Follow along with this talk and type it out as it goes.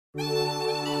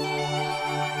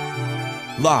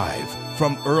Live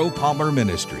from Earl Palmer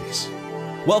Ministries,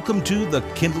 welcome to the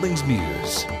Kindlings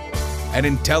Muse, an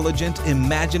intelligent,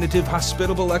 imaginative,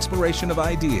 hospitable exploration of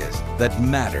ideas that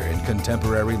matter in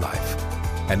contemporary life.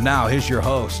 And now here's your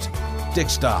host, Dick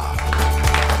Staub.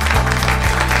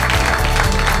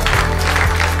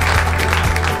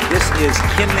 This is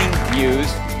Kindling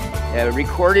Muse,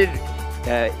 recorded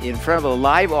in front of a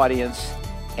live audience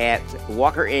at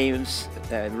Walker Ames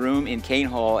room in Kane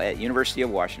Hall at University of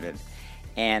Washington.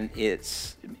 And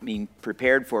it's being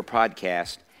prepared for a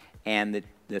podcast. And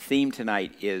the theme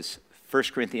tonight is 1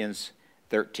 Corinthians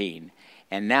 13.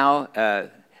 And now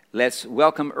let's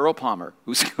welcome Earl Palmer,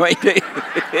 who's going to...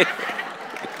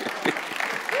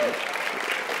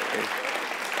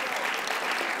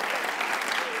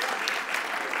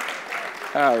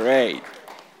 All right.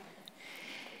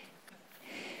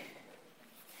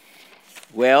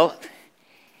 Well,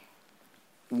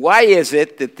 why is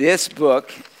it that this book,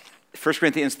 1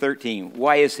 Corinthians 13,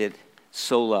 why is it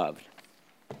so loved?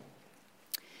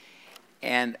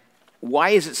 And why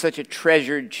is it such a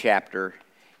treasured chapter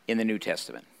in the New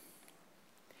Testament?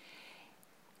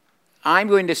 I'm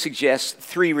going to suggest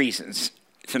 3 reasons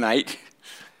tonight.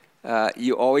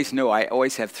 You always know I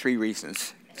always have 3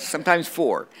 reasons. Sometimes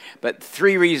 4, but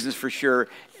 3 reasons for sure.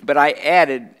 But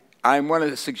I want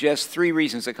to suggest 3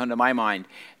 reasons that come to my mind,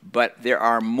 but there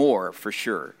are more for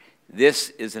sure.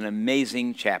 This is an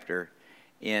amazing chapter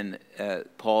in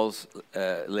Paul's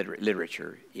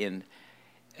literature, in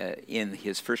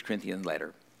his 1 Corinthians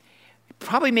letter.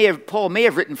 Paul may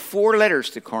have written 4 letters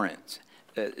to Corinth.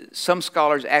 Some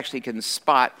scholars actually can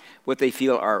spot what they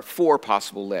feel are 4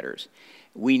 possible letters.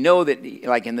 We know that,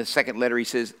 like in the second letter, he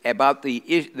says, about the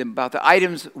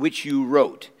items which you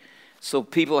wrote. So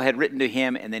people had written to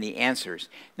him, and then he answers.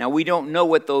 Now, we don't know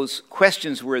what those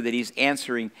questions were that he's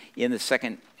answering in the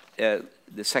second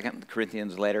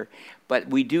Corinthians letter, but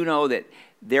we do know that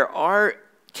there are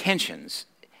tensions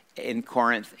in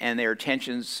Corinth, and there are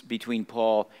tensions between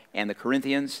Paul and the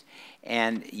Corinthians,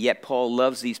 and yet Paul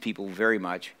loves these people very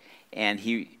much, and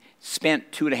he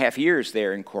spent 2.5 years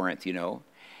there in Corinth, you know.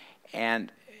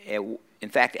 And in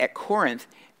fact, at Corinth,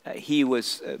 he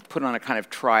was put on a kind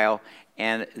of trial,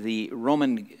 and the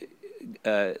Roman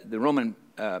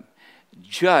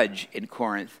judge in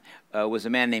Corinth was a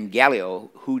man named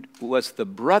Gallio, who was the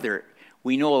brother.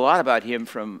 We know a lot about him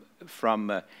from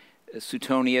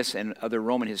Suetonius and other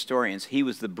Roman historians. He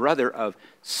was the brother of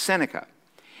Seneca,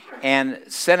 and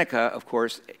Seneca, of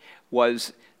course,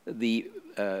 was the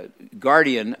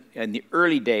guardian in the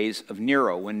early days of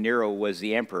Nero, when Nero was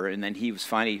the emperor, and then he was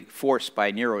finally forced by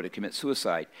Nero to commit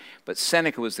suicide. But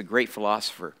Seneca was the great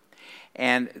philosopher.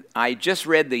 And I just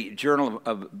read the Journal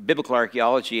of Biblical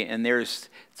Archaeology, and there's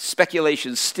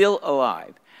speculation still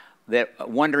alive that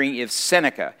wondering if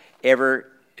Seneca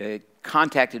ever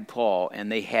contacted Paul,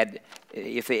 and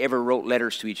if they ever wrote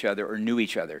letters to each other or knew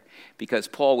each other, because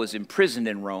Paul was imprisoned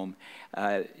in Rome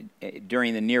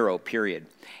during the Nero period.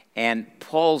 And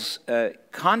Paul's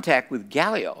contact with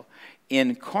Gallio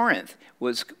in Corinth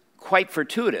was quite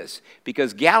fortuitous,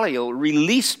 because Gallio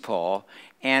released Paul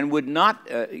and would not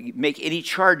make any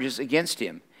charges against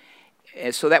him.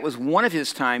 And so that was one of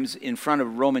his times in front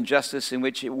of Roman justice in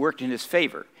which it worked in his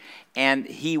favor. And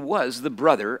he was the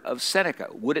brother of Seneca.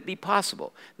 Would it be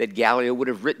possible that Gallio would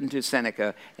have written to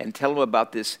Seneca and tell him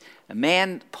about this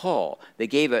man, Paul, that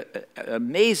gave an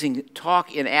amazing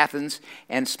talk in Athens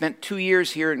and spent 2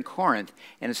 years here in Corinth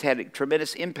and has had a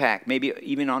tremendous impact, maybe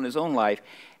even on his own life?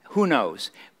 Who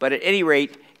knows? But at any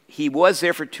rate, he was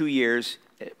there for 2 years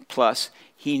plus.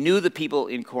 He knew the people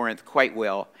in Corinth quite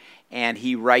well, and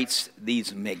he writes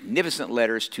these magnificent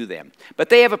letters to them. But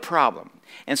they have a problem.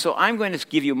 And so I'm going to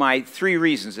give you my 3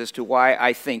 reasons as to why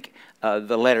I think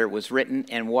the letter was written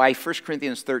and why 1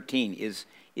 Corinthians 13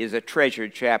 is a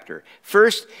treasured chapter.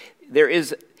 First, there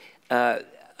is a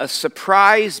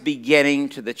surprise beginning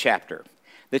to the chapter.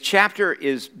 The chapter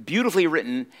is beautifully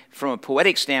written from a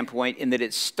poetic standpoint in that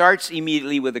it starts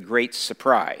immediately with a great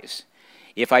surprise.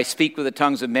 If I speak with the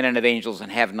tongues of men and of angels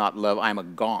and have not love, I'm a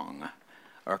gong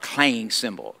or a clanging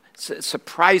cymbal. It's a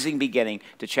surprising beginning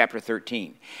to chapter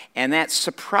 13. And that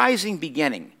surprising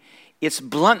beginning, its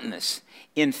bluntness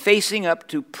in facing up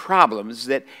to problems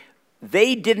that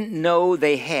they didn't know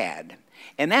they had.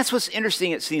 And that's what's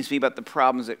interesting, it seems to me, about the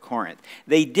problems at Corinth.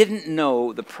 They didn't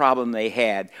know the problem they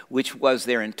had, which was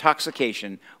their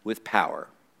intoxication with power.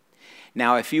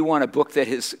 Now, if you want a book that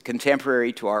is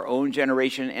contemporary to our own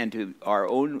generation and to our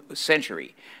own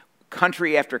century,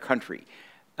 country after country,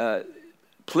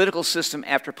 political system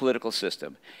after political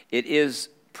system, it is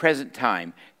present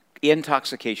time.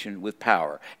 intoxication with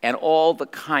power and all the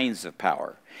kinds of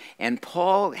power. And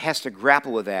Paul has to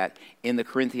grapple with that in the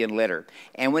Corinthian letter.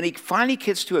 And when he finally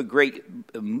gets to a great,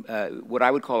 what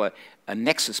I would call a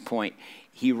nexus point,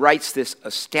 he writes this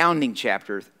astounding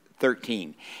chapter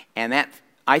 13. And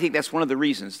I think that's one of the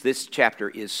reasons this chapter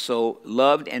is so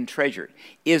loved and treasured,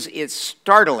 is its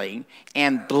startling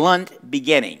and blunt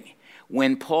beginning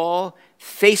when Paul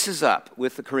faces up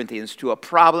with the Corinthians to a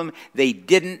problem they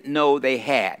didn't know they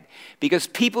had. Because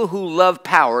people who love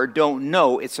power don't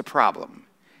know it's a problem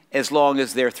as long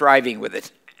as they're thriving with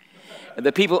it.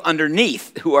 The people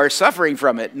underneath who are suffering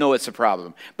from it know it's a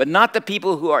problem, but not the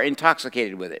people who are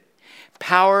intoxicated with it.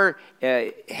 Power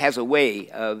has a way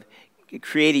of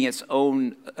creating its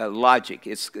own logic.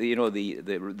 It's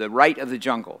the right of the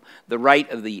jungle, the right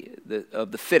of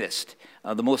the fittest,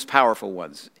 the most powerful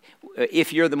ones.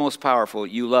 If you're the most powerful,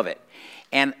 you love it.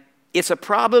 And it's a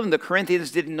problem the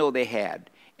Corinthians didn't know they had.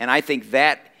 And I think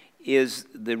that is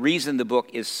the reason the book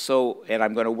is so, and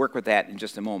I'm going to work with that in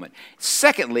just a moment.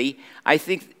 Secondly, I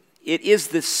think it is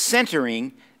the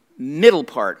centering middle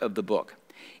part of the book.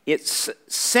 It's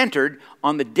centered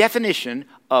on the definition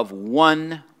of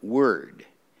one word,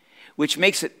 which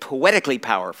makes it poetically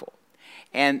powerful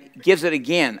and gives it,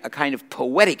 again, a kind of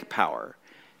poetic power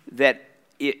that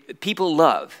people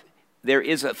love. There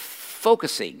is a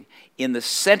focusing in the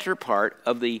center part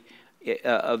of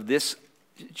this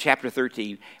chapter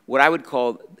 13, what I would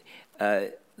call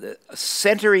the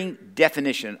centering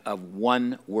definition of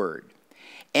one word.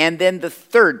 And then the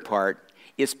third part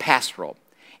is pastoral.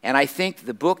 And I think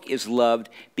the book is loved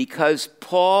because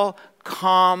Paul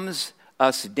calms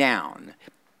us down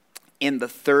in the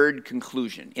third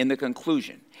conclusion. In the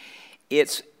conclusion,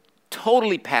 it's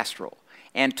totally pastoral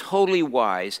and totally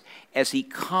wise as he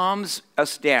calms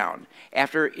us down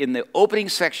after, in the opening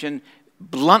section,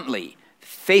 bluntly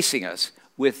facing us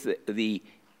with the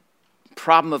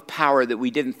problem of power that we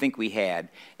didn't think we had,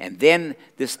 and then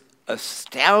this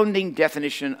astounding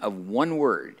definition of one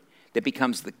word that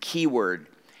becomes the key word,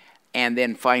 and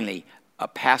then finally a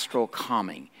pastoral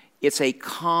calming. It's a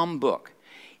calm book.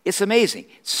 It's amazing.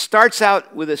 It starts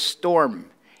out with a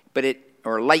storm,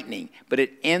 or lightning, but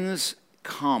it ends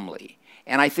calmly.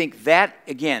 And I think that,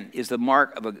 again, is the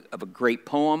mark of a great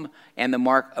poem and the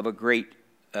mark of a great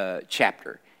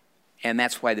chapter. And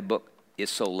that's why the book is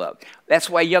so loved. That's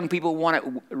why young people want it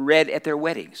read at their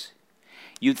weddings.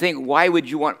 You'd think, why would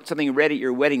you want something read at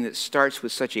your wedding that starts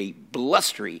with such a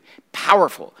blustery,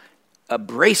 powerful,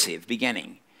 abrasive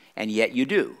beginning? And yet you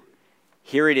do.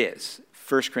 Here it is,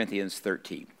 1 Corinthians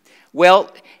 13.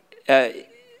 Well,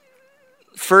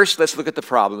 first let's look at the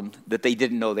problem that they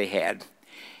didn't know they had.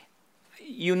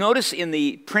 You notice in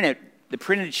the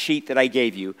printed sheet that I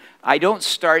gave you, I don't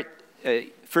start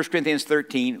 1 Corinthians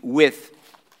 13 with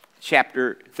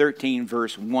chapter 13,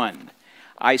 verse 1.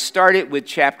 I start it with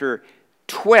chapter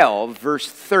 12, verse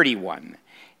 31.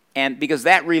 And because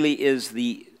that really is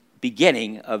the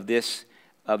beginning of this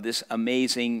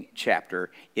amazing chapter.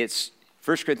 It's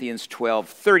 1 Corinthians 12,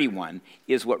 31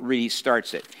 is what really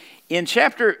starts it. In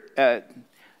chapter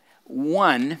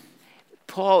 1,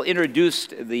 Paul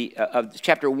introduced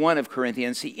chapter 1 of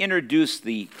Corinthians. He introduced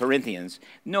the Corinthians,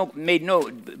 made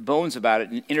no bones about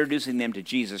it, in introducing them to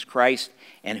Jesus Christ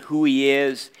and who he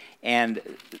is and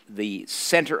the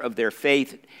center of their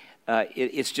faith.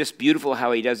 It's just beautiful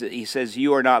how he does it. He says,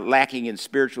 you are not lacking in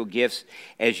spiritual gifts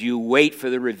as you wait for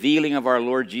the revealing of our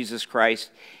Lord Jesus Christ.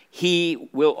 He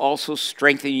will also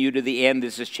strengthen you to the end.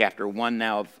 This is chapter 1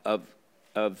 now of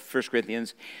 1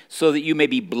 Corinthians, so that you may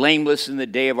be blameless in the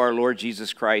day of our Lord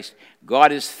Jesus Christ.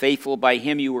 God is faithful. By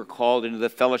him you were called into the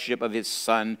fellowship of his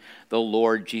Son, the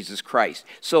Lord Jesus Christ.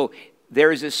 So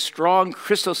there is this strong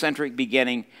Christocentric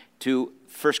beginning to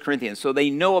 1 Corinthians. So they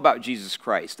know about Jesus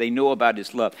Christ. They know about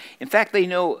his love. In fact, they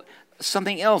know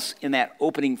something else in that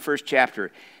opening first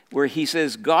chapter, where he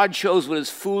says, God chose what is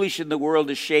foolish in the world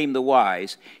to shame the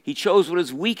wise. He chose what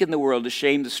is weak in the world to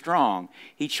shame the strong.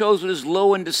 He chose what is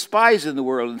low and despised in the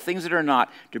world and things that are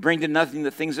not, to bring to nothing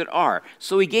the things that are.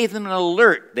 So he gave them an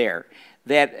alert there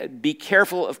that be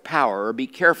careful of power, or be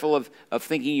careful of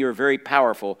thinking you're very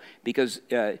powerful, because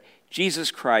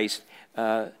Jesus Christ,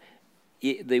 the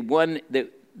one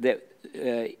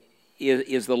that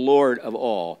is the Lord of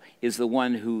all, is the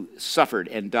one who suffered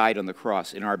and died on the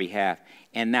cross in our behalf.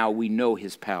 And now we know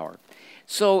his power.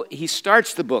 So he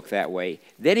starts the book that way.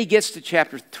 Then he gets to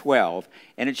chapter 12.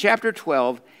 And in chapter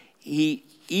 12, he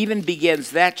even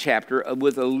begins that chapter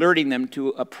with alerting them to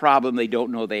a problem they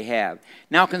don't know they have.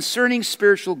 Now, concerning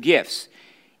spiritual gifts,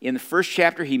 in the first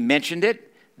chapter he mentioned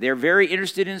it. They're very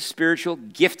interested in spiritual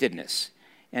giftedness.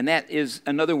 And that is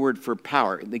another word for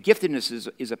power. The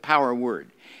giftedness is a power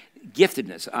word.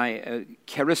 Giftedness,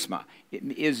 charisma,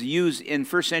 is used in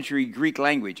first century Greek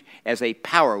language as a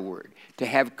power word, to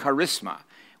have charisma.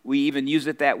 We even use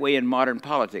it that way in modern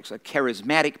politics. A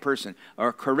charismatic person,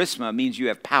 or charisma, means you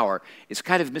have power. It's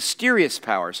kind of mysterious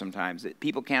power sometimes that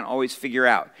people can't always figure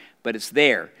out, but it's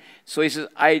there. So he says,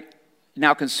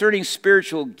 now concerning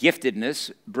spiritual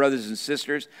giftedness, brothers and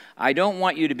sisters, I don't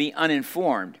want you to be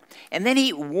uninformed. And then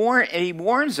he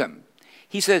warns them.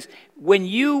 He says, when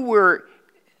you were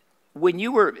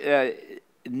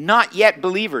not yet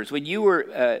believers, when you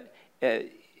were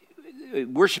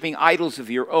worshiping idols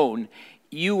of your own,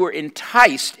 you were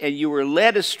enticed and you were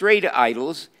led astray to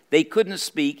idols. They couldn't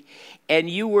speak, and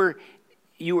you were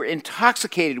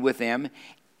intoxicated with them,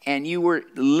 and you were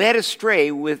led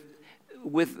astray with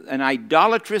an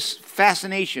idolatrous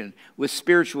fascination with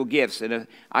spiritual gifts and an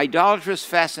idolatrous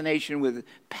fascination with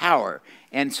power.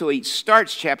 And so he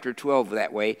starts chapter 12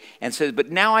 that way and says, but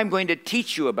now I'm going to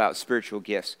teach you about spiritual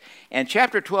gifts. And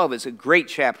chapter 12 is a great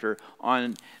chapter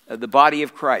on the body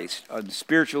of Christ, on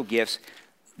spiritual gifts.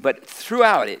 But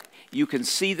throughout it, you can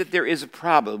see that there is a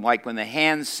problem, like when the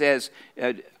hand says,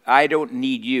 I don't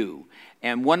need you.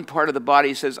 And one part of the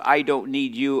body says, I don't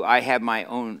need you, I have my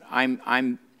own,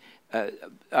 I'm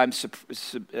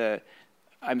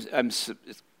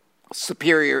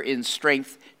superior in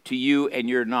strength to you, and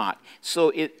you're not. So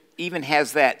it even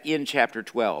has that in chapter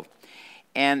 12.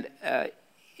 And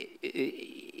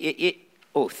it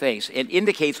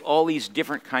indicates all these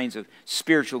different kinds of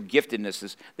spiritual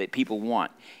giftednesses that people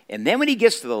want. And then when he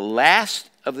gets to the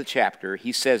last of the chapter,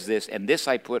 he says this, and this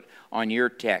I put on your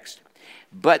text.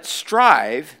 But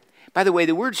strive, by the way,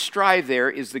 the word strive there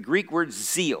is the Greek word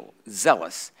zeal,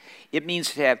 zealous. It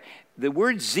means to have, the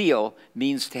word zeal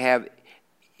means to have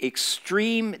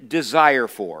extreme desire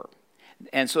for.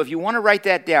 And so if you want to write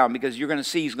that down, because you're going to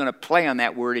see he's going to play on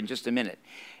that word in just a minute.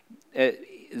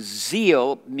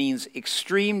 Zeal means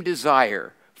extreme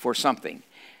desire for something.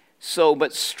 So,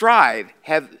 but strive,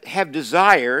 have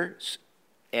desire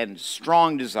and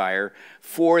strong desire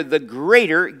for the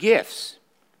greater gifts.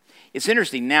 It's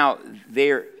interesting, now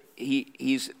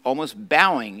he's almost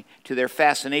bowing to their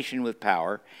fascination with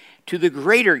power, to the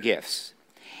greater gifts.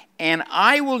 And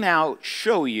I will now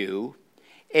show you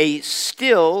a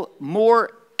still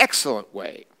more excellent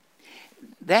way.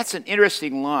 That's an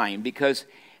interesting line, because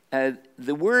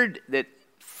the word that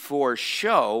for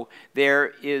show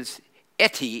there is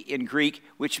eti in Greek,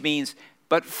 which means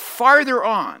but farther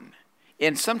on.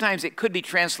 And sometimes it could be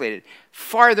translated,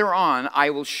 farther on I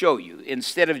will show you,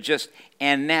 instead of just,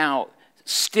 and now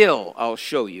still I'll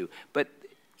show you. But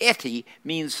eti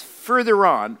means further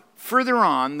on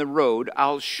the road,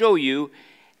 I'll show you.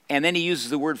 And then he uses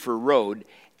the word for road,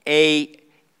 and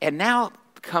now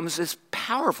comes this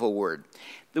powerful word.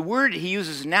 The word he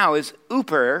uses now is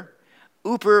uper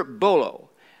bolo.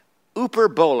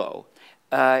 Uper bolo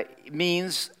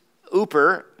means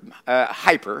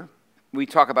hyper. We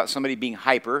talk about somebody being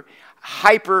hyper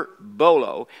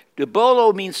bolo. The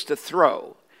bolo means to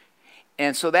throw.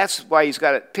 And so that's why he's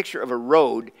got a picture of a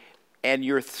road, and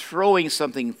you're throwing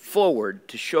something forward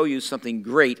to show you something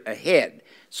great ahead.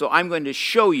 So I'm going to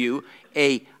show you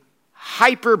a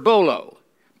hyperbolo.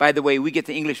 By the way, we get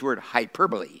the English word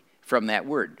hyperbole from that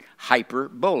word,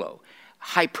 hyperbolo.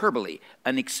 Hyperbole.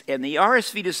 And the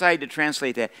RSV decided to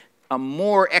translate that a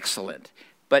more excellent,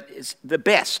 but it's the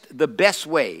best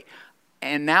way.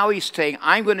 And now he's saying,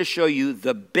 I'm going to show you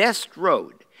the best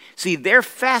road. See, they're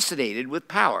fascinated with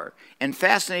power and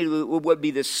fascinated with what would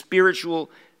be the spiritual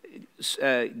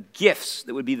gifts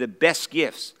that would be the best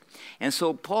gifts. And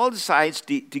so Paul decides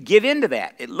to give in to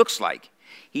that. It looks like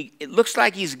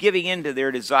he's giving in to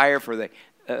their desire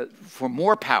for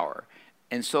more power.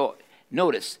 And so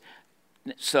notice,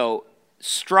 so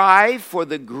strive for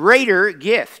the greater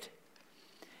gift.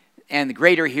 And the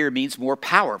greater here means more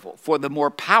powerful, for the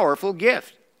more powerful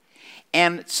gift.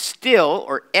 And still,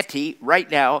 or eti,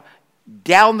 right now,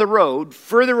 down the road,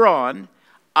 further on,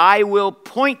 I will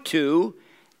point to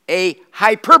a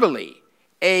hyperbole.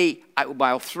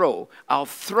 I'll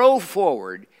throw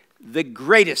forward the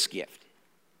greatest gift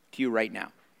to you right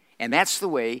now. And that's the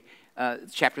way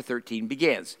chapter 13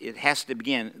 begins. It has to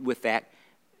begin with that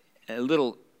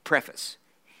little preface.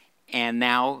 And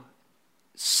now,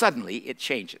 suddenly, it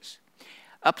changes.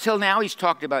 Up till now, he's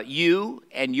talked about you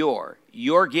and your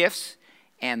gifts,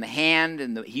 and the hand,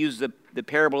 and he used the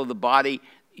parable of the body.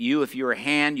 You, if you're a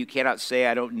hand, you cannot say,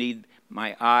 I don't need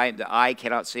my eye. The eye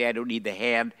cannot say, I don't need the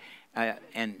hand.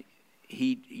 And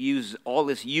he used all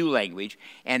this you language.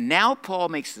 And now Paul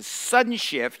makes the sudden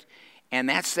shift, and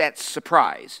that's that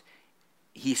surprise.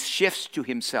 he shifts to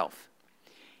himself.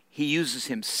 He uses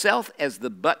himself as the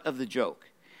butt of the joke.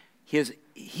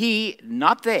 He,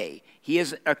 not they, he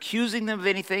is accusing them of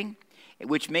anything,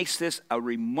 which makes this a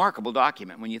remarkable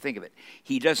document when you think of it.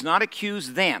 He does not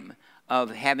accuse them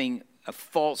of having a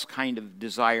false kind of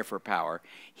desire for power.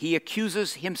 He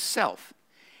accuses himself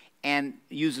and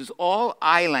uses all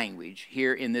I language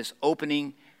here in this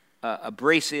opening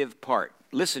abrasive part.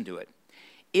 Listen to it.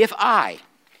 If I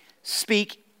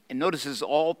speak, and notice this is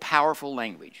all powerful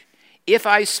language. If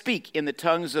I speak in the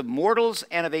tongues of mortals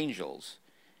and of angels,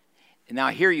 and now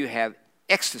here you have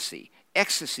ecstasy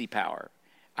power.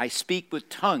 I speak with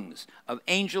tongues of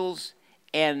angels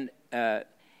and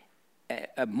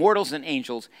mortals and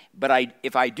angels, but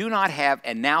if I do not have,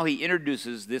 and now he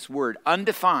introduces this word,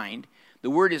 undefined. The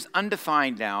word is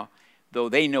undefined now, though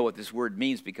they know what this word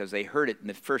means because they heard it in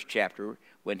the first chapter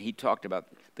when he talked about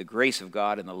the grace of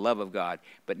God and the love of God.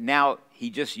 But now he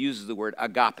just uses the word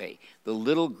agape, the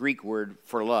little Greek word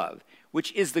for love,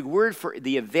 which is the word for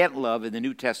the event love in the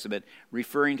New Testament,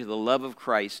 referring to the love of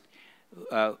Christ.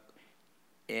 Love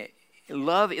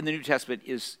in the New Testament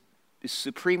is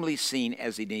supremely seen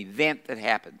as an event that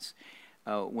happens.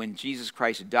 When Jesus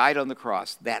Christ died on the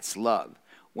cross, that's love.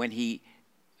 When he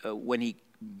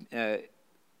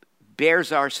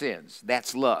bears our sins,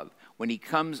 that's love. When he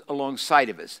comes alongside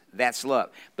of us, that's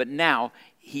love. But now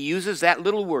he uses that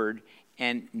little word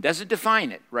and doesn't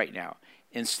define it right now.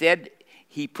 Instead,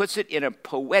 he puts it in a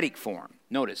poetic form.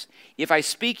 Notice, if I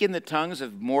speak in the tongues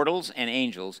of mortals and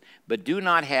angels, but do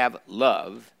not have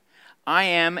love, I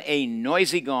am a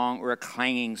noisy gong or a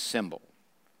clanging cymbal.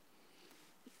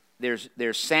 There's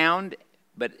sound,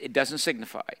 but it doesn't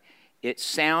signify. It's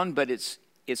sound, but it's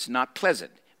not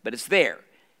pleasant, but it's there.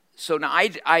 So now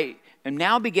I am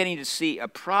now beginning to see a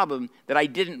problem that I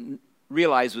didn't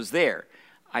realize was there.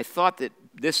 I thought that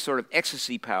this sort of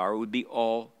ecstasy power would be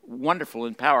all wonderful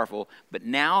and powerful, but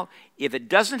now if it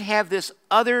doesn't have this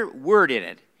other word in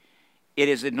it, it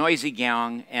is a noisy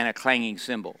gong and a clanging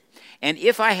cymbal. And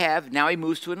if I have, now he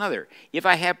moves to another. If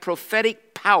I have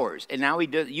prophetic powers, and now he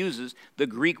uses the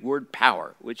Greek word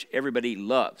power, which everybody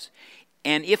loves.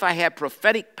 And if I have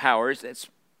prophetic powers,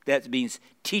 that means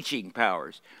teaching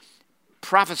powers,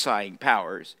 prophesying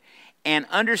powers, and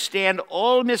understand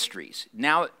all mysteries,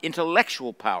 now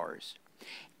intellectual powers,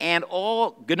 and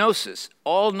all gnosis,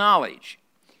 all knowledge.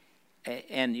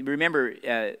 And remember,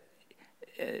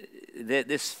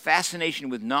 this fascination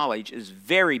with knowledge is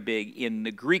very big in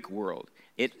the Greek world.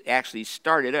 It actually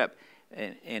started up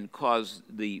and caused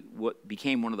what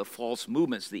became one of the false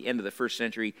movements at the end of the first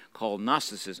century called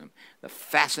Gnosticism. The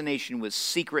fascination with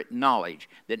secret knowledge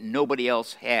that nobody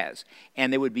else has.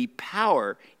 And there would be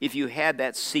power if you had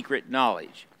that secret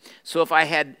knowledge. So if I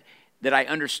had that I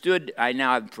understood, I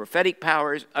now have prophetic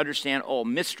powers, understand all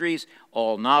mysteries,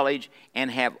 all knowledge,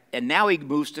 and now he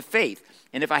moves to faith.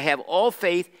 And if I have all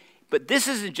faith, but this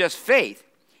isn't just faith,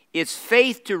 it's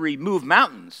faith to remove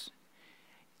mountains.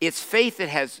 It's faith that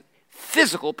has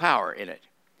physical power in it.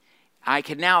 I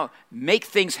can now make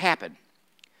things happen.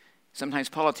 Sometimes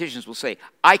politicians will say,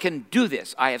 I can do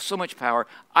this. I have so much power.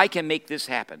 I can make this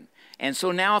happen. And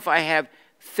so now if I have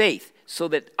faith so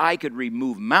that I could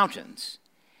remove mountains,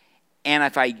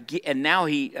 and now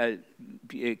he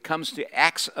comes to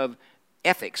acts of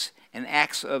ethics and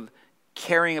acts of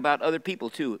caring about other people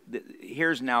too.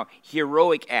 Here's now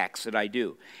heroic acts that I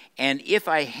do. And if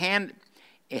I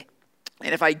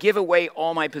give away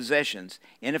all my possessions,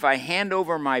 and if I hand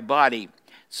over my body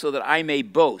so that I may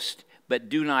boast, but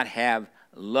do not have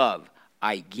love,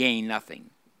 I gain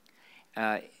nothing.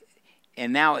 And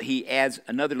now he adds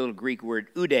another little Greek word.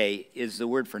 Oude is the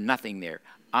word for nothing there.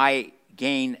 I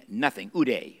gain nothing.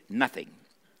 Oude, nothing.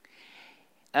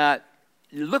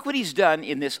 Look what he's done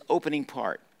in this opening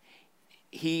part.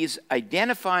 He's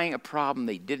identifying a problem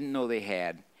they didn't know they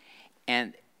had,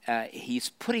 and he's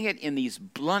putting it in these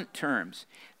blunt terms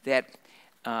that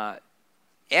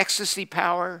ecstasy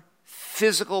power,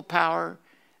 physical power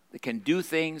that can do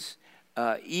things,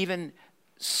 even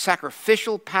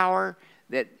sacrificial power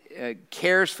that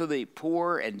cares for the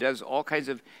poor and does all kinds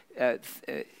of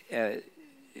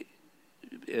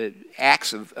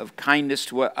acts of kindness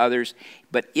to others.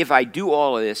 But if I do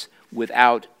all of this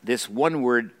without this one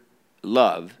word,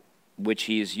 love, which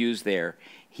he has used there,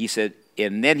 he said,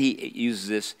 and then he uses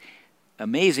this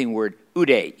amazing word, oude,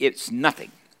 it's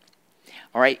nothing.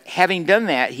 All right, having done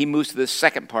that, he moves to the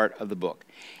second part of the book.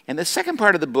 And the second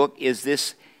part of the book is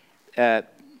this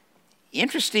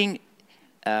interesting,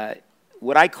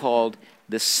 what I called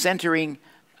the centering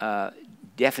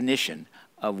definition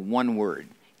of one word.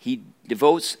 He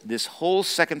devotes this whole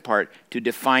second part to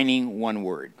defining one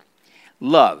word.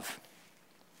 Love.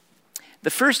 The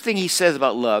first thing he says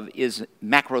about love is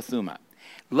macrothuma.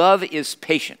 Love is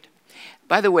patient.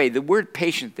 By the way, the word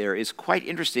patient there is quite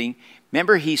interesting.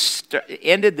 Remember, he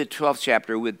ended the 12th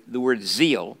chapter with the word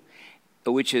zeal,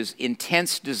 which is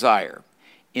intense desire.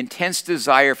 Intense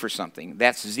desire for something,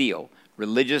 that's zeal.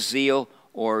 Religious zeal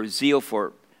or zeal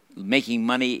for making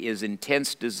money is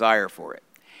intense desire for it.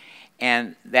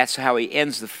 And that's how he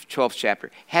ends the 12th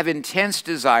chapter. Have intense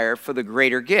desire for the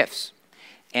greater gifts.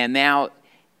 And now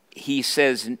he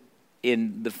says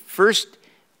in the first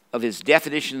of his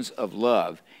definitions of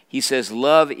love, he says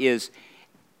love is,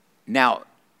 now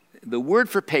the word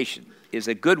for patient is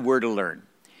a good word to learn.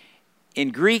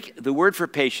 In Greek, the word for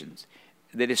patience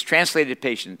that is translated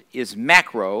patient is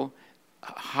macro,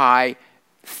 high,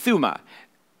 thuma.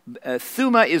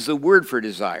 Thuma is the word for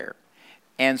desire.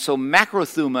 And so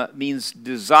macrothuma means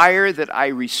desire that I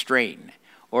restrain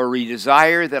or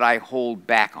desire that I hold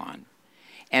back on.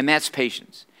 And that's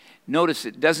patience. Notice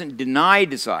it doesn't deny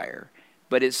desire,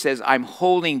 but it says I'm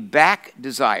holding back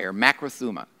desire,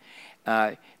 macrothuma.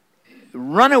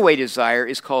 Runaway desire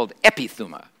is called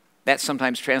epithuma. That's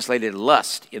sometimes translated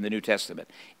lust in the New Testament.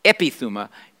 Epithuma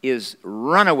is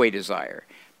runaway desire.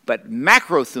 But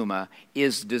macrothuma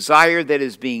is desire that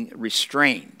is being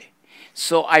restrained.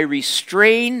 So I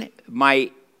restrain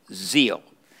my zeal,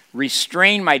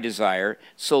 restrain my desire.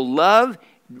 So love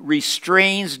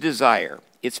restrains desire.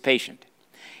 It's patient.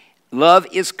 Love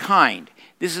is kind.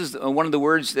 This is one of the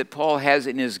words that Paul has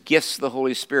in his gifts of the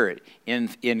Holy Spirit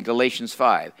in Galatians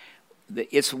 5.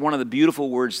 It's one of the beautiful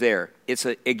words there. It's,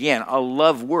 again, a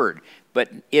love word, but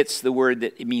it's the word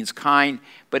that it means kind,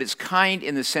 but it's kind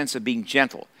in the sense of being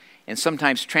gentle. And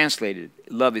sometimes translated,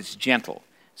 love is gentle.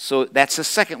 So that's the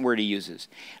second word he uses.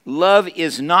 Love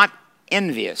is not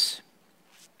envious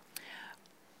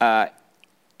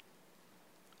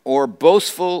or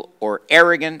boastful or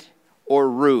arrogant or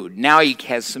rude. Now he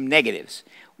has some negatives.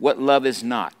 What love is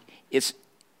not.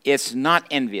 It's not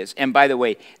envious. And by the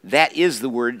way, that is the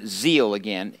word zeal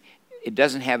again. It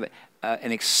doesn't have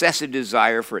an excessive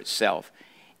desire for itself,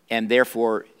 and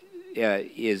therefore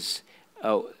is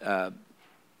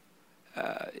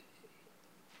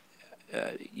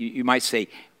you might say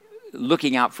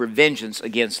looking out for vengeance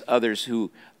against others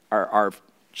who are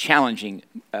challenging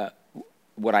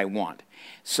what I want.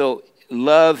 So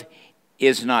love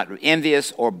is not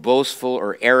envious or boastful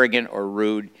or arrogant or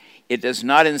rude. It does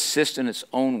not insist in its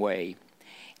own way.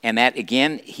 And that,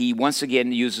 again, he once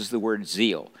again uses the word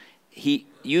zeal. He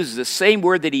uses the same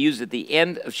word that he used at the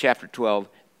end of chapter 12,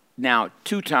 now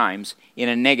 2 times in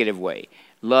a negative way.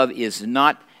 Love is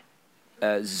not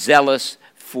zealous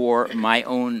for my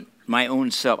own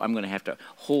self. I'm going to have to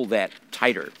hold that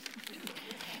tighter.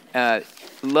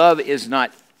 Love is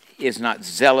not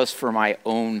zealous for my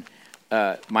own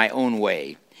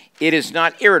way. It is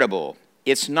not irritable.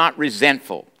 It's not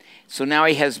resentful. So now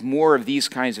he has more of these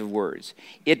kinds of words.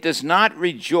 It does not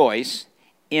rejoice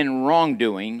in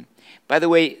wrongdoing. By the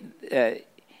way,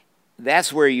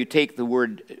 that's where you take the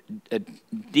word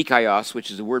dikaios, which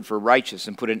is the word for righteous,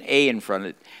 and put an A in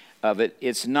front of it.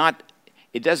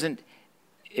 It doesn't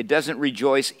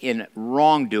rejoice in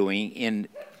wrongdoing, in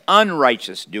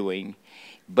unrighteous doing,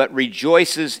 but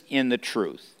rejoices in the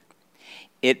truth.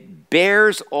 It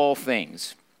bears all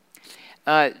things.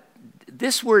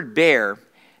 This word bear,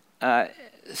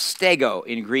 stego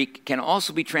in Greek, can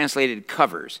also be translated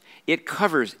covers. It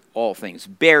covers all things,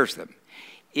 bears them.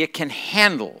 It can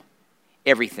handle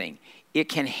everything. It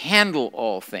can handle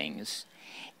all things.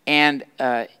 And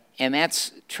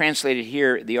that's translated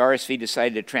here. The RSV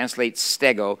decided to translate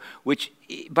stego, which,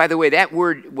 by the way, that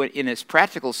word in its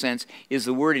practical sense is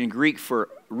the word in Greek for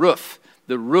roof.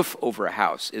 The roof over a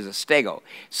house is a stego.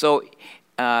 So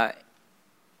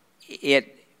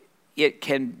it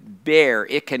can bear,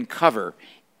 it can cover.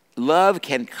 Love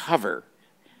can cover.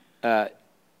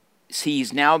 See,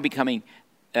 he's now becoming,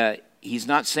 he's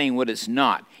not saying what it's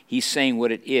not. He's saying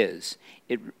what it is.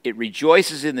 It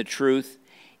rejoices in the truth.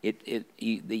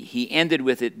 He ended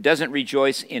with it doesn't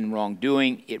rejoice in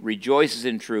wrongdoing. It rejoices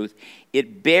in truth.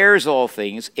 It bears all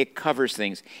things. It covers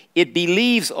things. It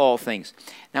believes all things.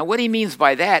 Now, what he means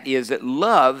by that is that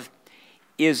love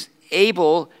is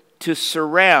able to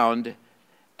surround.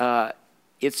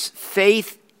 Its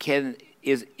faith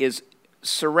is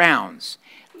surrounds.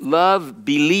 Love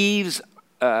believes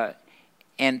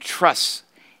and trusts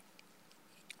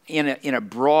in a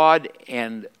broad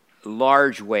and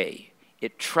large way.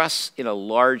 It trusts in a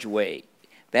large way.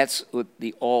 That's what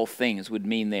the all things would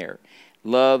mean there.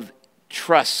 Love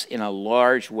trusts in a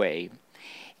large way,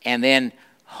 and then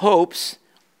hopes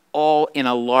all in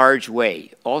a large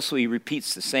way. Also, he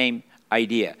repeats the same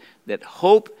idea, that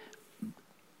hope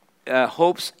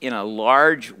hopes in a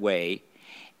large way.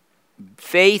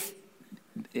 Faith,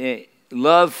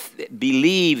 love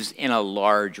believes in a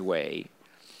large way.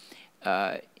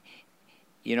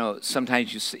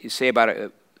 Sometimes you say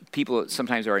about people that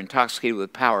sometimes are intoxicated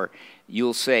with power,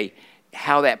 you'll say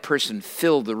how that person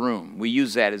filled the room. We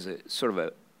use that as a sort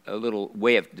of a little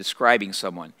way of describing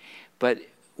someone. But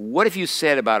what if you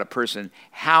said about a person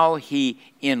how he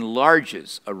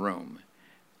enlarges a room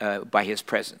by his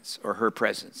presence or her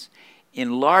presence?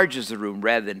 Enlarges the room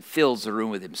rather than fills the room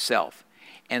with himself.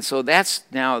 And so that's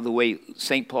now the way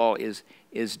St. Paul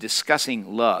is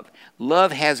discussing love.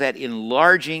 Love has that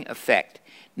enlarging effect.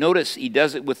 Notice he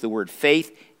does it with the word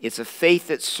faith. It's a faith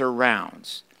that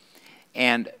surrounds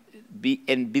and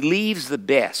believes the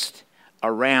best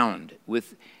around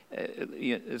with,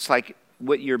 it's like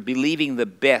what you're believing the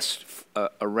best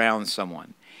around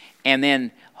someone. And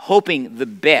then hoping the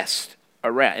best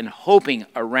around, and hoping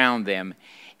around them.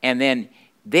 And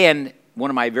then one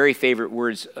of my very favorite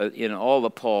words in all the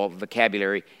Paul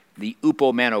vocabulary, the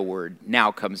upomeno word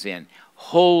now comes in.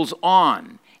 Holds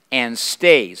on and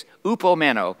stays.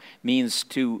 Upomeno means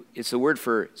it's the word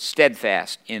for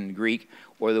steadfast in Greek,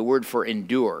 or the word for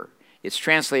endure. It's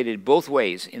translated both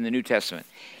ways in the New Testament.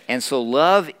 And so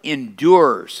love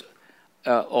endures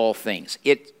all things.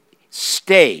 It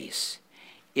stays.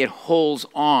 It holds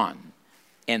on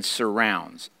and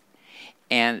surrounds.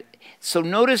 And so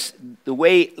notice the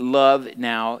way love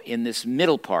now in this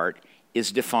middle part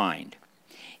is defined.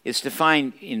 It's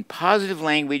defined in positive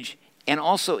language and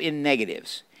also in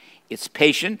negatives. It's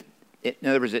patient. In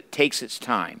other words, it takes its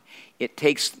time. It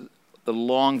takes the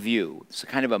long view. It's a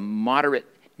kind of a moderate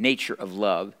nature of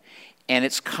love. And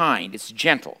it's kind. It's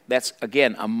gentle. That's,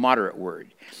 again, a moderate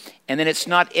word. And then it's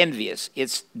not envious.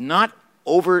 It's not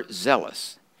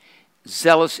overzealous.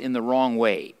 Zealous in the wrong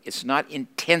way. It's not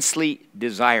intensely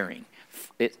desiring.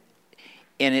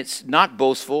 And it's not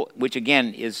boastful, which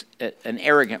again is an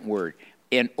arrogant word,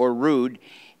 or rude.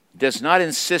 Does not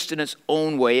insist in its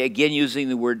own way, again using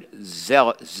the word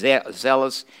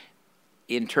zealous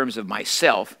in terms of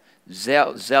myself,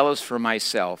 zealous for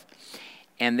myself.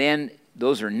 And then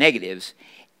those are negatives.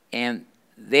 And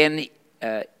then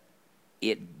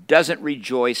it doesn't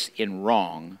rejoice in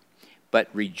wrong, but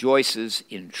rejoices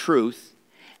in truth.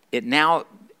 It now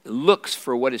looks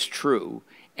for what is true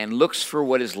and looks for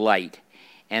what is light.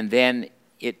 And then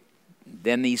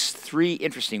these three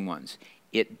interesting ones.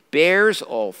 It bears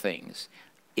all things.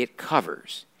 It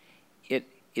covers. It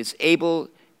is able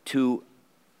to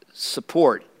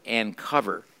support and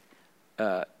cover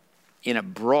in a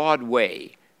broad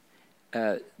way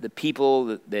the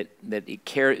people that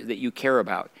you care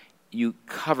about. You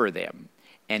cover them,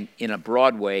 and in a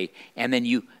broad way, and then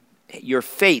your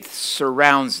faith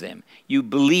surrounds them. You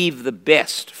believe the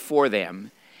best for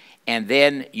them, and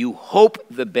then you hope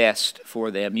the best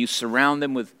for them. You surround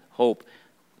them with hope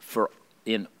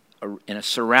in a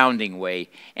surrounding way,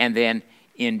 and then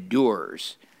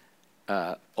endures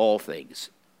all things,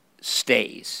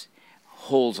 stays,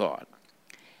 holds on.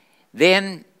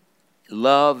 Then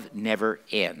love never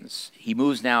ends. He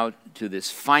moves now to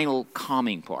this final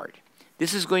calming part.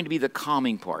 This is going to be the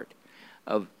calming part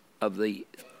of the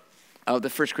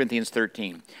 1 Corinthians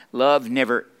 13. Love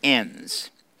never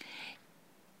ends.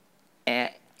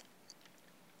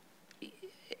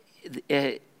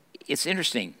 It's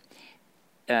interesting.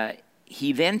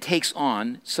 He then takes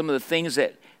on some of the things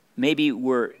that maybe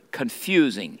were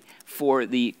confusing for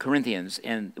the Corinthians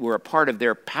and were a part of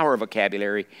their power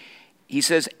vocabulary. He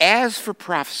says, as for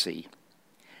prophecy,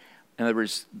 in other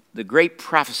words, the great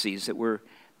prophecies that were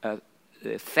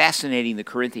fascinating the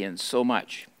Corinthians so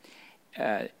much,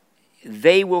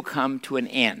 they will come to an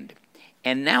end.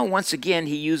 And now, once again,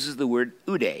 he uses the word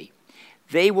oude.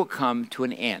 They will come to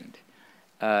an end.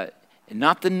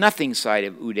 Not the nothing side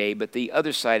of oude, but the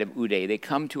other side of oude. They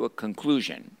come to a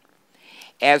conclusion.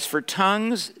 As for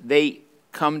tongues, they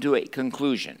come to a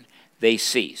conclusion. They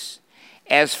cease.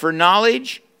 As for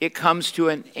knowledge, it comes to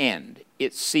an end.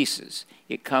 It ceases.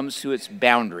 It comes to its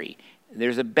boundary.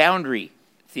 There's a boundary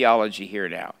theology here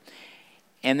now.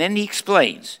 And then he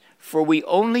explains, for we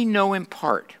only know in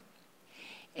part,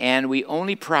 and we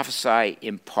only prophesy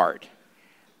in part.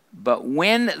 But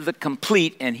when the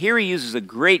complete, and here he uses a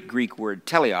great Greek word,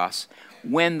 teleos,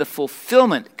 when the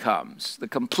fulfillment comes, the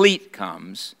complete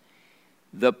comes,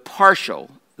 the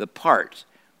partial, the part,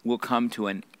 will come to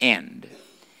an end.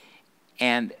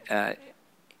 And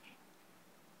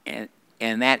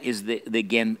that is,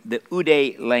 again, the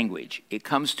oude language. It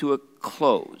comes to a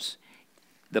close.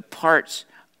 The parts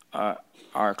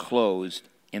are closed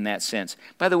in that sense.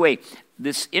 By the way,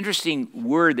 this interesting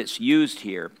word that's used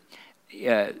here,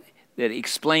 that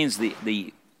explains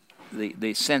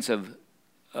the sense of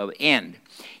end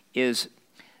is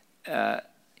it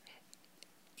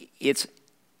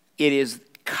is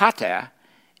kata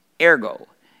ergo.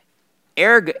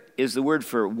 Erg is the word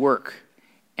for work,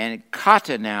 and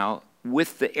kata now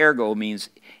with the ergo means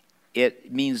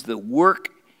the work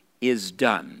is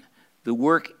done. The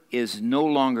work is no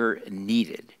longer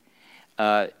needed.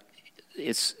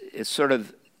 It's sort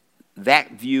of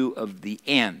that view of the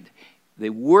end. The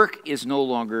work is no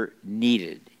longer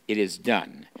needed. It is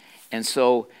done. And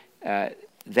so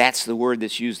that's the word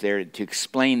that's used there to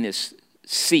explain this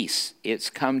cease.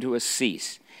 It's come to a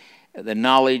cease. The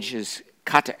knowledge is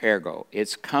kata ergo.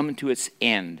 It's come to its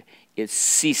end. It's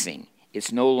ceasing.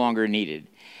 It's no longer needed.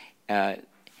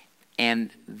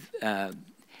 Then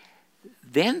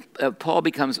Paul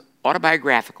becomes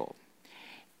autobiographical,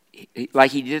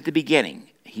 like he did at the beginning.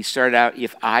 He started out,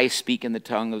 if I speak in the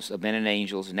tongues of men and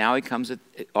angels. Now he comes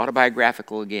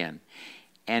autobiographical again.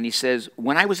 And he says,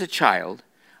 when I was a child,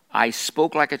 I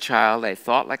spoke like a child, I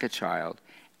thought like a child,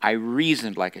 I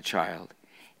reasoned like a child.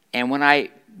 And when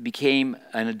I became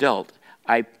an adult,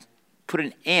 I put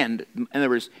an end, in other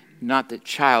words, not that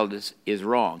child is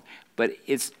wrong, but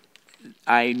it's,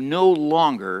 I no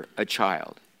longer a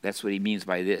child. That's what he means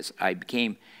by this. I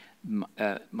became,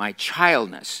 my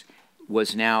childness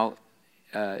was now,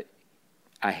 I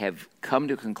have come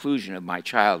to a conclusion of my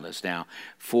childness now.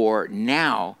 For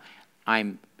now,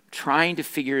 I'm trying to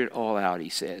figure it all out, he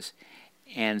says.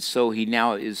 And so he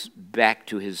now is back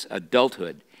to his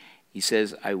adulthood. He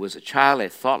says, I was a child, I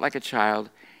thought like a child,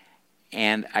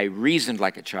 and I reasoned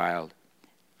like a child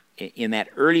in that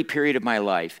early period of my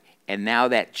life. And now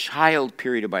that child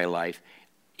period of my life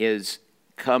is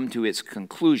come to its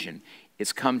conclusion.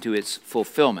 It's come to its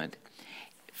fulfillment.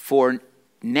 For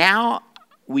now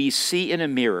we see in a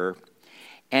mirror,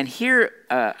 and here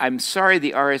I'm sorry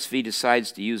the RSV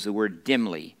decides to use the word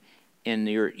dimly in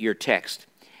your text.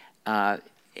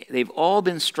 They've all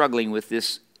been struggling with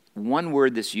this one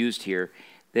word that's used here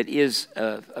that is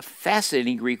a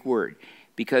fascinating Greek word,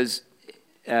 because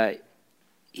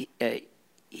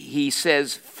he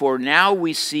says, for now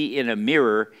we see in a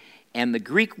mirror, and the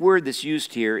Greek word that's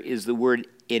used here is the word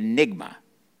enigma.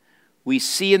 We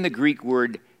see in the Greek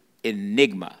word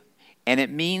enigma, and it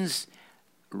means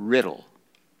riddle.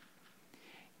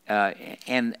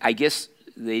 And I guess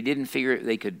they didn't figure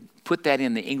they could put that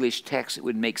in the English text. It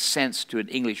would make sense to an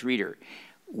English reader.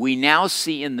 We now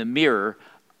see in the mirror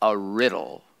a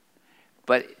riddle.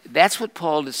 But that's what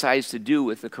Paul decides to do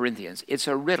with the Corinthians. It's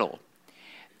a riddle.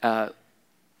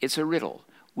 It's a riddle.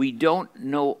 We don't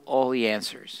know all the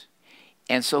answers.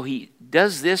 And so he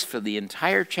does this for the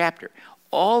entire chapter.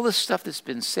 All the stuff that's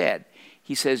been said,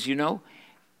 he says, you know,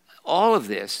 all of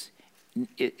this,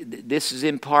 this is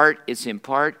in part, it's in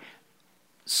part.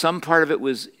 Some part of it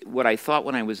was what I thought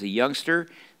when I was a youngster.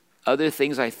 Other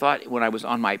things I thought when I was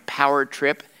on my power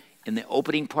trip in the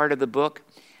opening part of the book,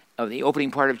 of the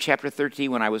opening part of chapter 13,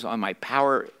 when I was on my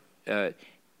power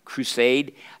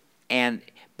crusade.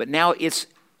 But now it's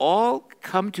all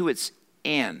come to its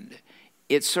end.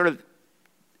 It's sort of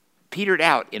petered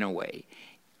out in a way.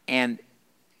 And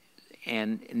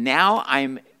now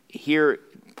I'm here,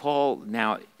 Paul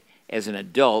now as an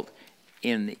adult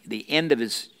in the end of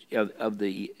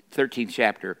the 13th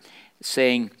chapter,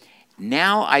 saying,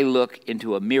 now I look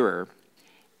into a mirror,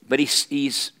 but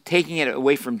he's taking it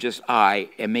away from just I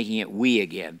and making it we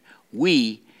again.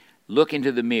 We look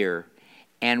into the mirror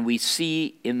and we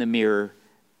see in the mirror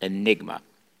enigma.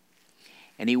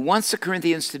 And he wants the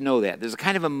Corinthians to know that. There's a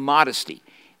kind of a modesty.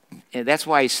 And that's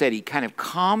why I said he kind of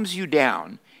calms you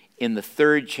down in the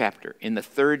third chapter, in the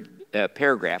third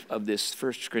paragraph of this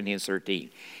 1 Corinthians 13.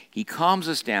 He calms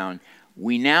us down.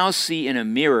 We now see in a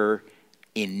mirror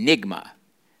enigma,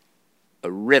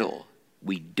 a riddle.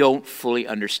 We don't fully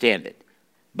understand it.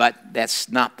 But that's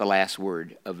not the last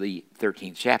word of the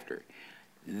 13th chapter.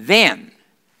 Then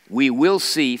we will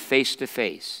see face to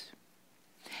face.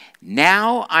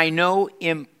 Now I know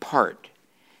in part.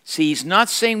 See, he's not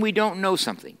saying we don't know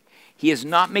something. He is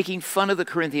not making fun of the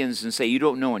Corinthians and say, you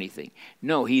don't know anything.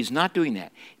 No, he's not doing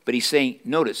that. But he's saying,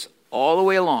 notice, all the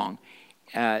way along,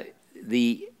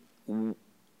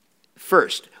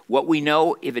 first, what we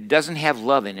know, if it doesn't have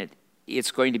love in it, it's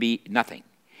going to be nothing.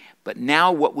 But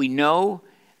now what we know,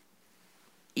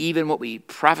 even what we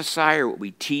prophesy or what we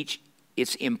teach,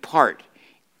 it's in part.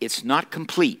 It's not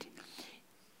complete.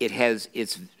 It has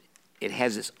its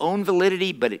own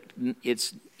validity, but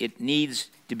it needs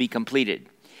to be completed.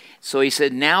 So he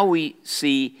said, now we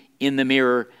see in the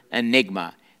mirror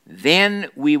enigma. Then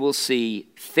we will see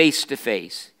face to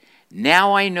face.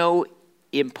 Now I know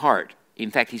in part.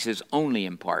 In fact, he says only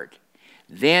in part.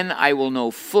 Then I will know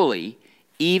fully,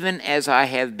 even as I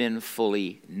have been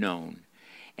fully known.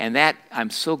 And that, I'm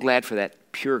so glad for that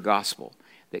pure gospel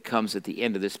that comes at the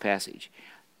end of this passage.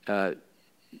 The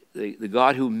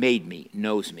God who made me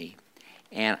knows me,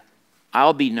 and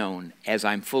I'll be known as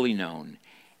I'm fully known.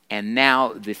 And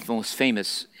now the most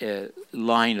famous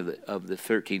line of the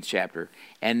 13th chapter.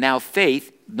 And now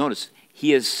faith, notice,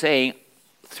 he is saying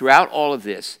throughout all of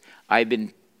this, I've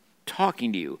been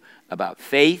talking to you about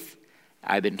faith,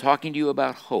 I've been talking to you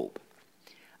about hope,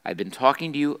 I've been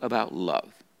talking to you about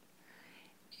love.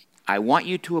 I want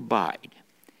you to abide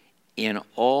in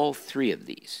all three of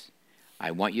these.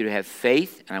 I want you to have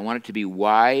faith, and I want it to be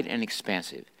wide and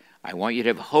expansive. I want you to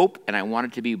have hope, and I want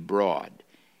it to be broad.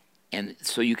 And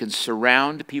so you can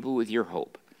surround people with your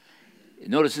hope.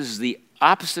 Notice this is the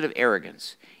opposite of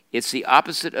arrogance. It's the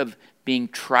opposite of being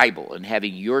tribal and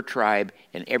having your tribe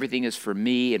and everything is for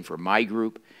me and for my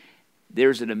group.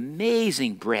 There's an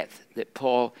amazing breadth that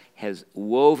Paul has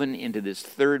woven into this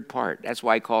third part. That's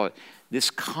why I call it this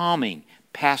calming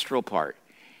pastoral part.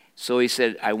 So he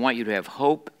said, I want you to have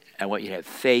hope. I want you to have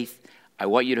faith. I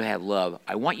want you to have love.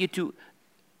 I want you to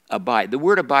abide. The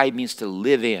word abide means to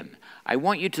live in. I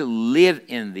want you to live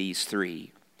in these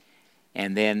three.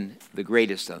 And then the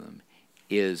greatest of them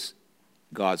is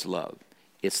God's love.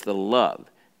 It's the love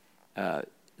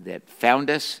that found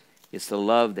us. It's the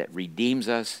love that redeems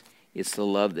us. It's the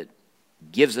love that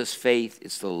gives us faith.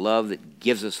 It's the love that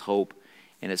gives us hope.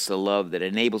 And it's the love that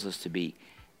enables us to be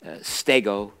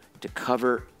stego, to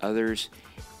cover others.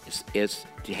 It's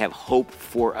to have hope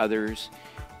for others,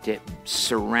 to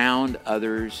surround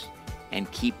others, and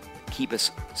keep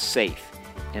us safe.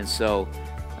 And so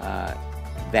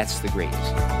that's the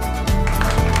greatest.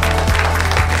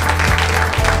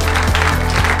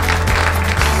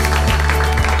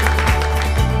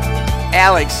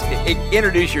 Alex,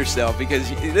 introduce yourself, because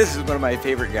this is one of my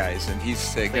favorite guys, and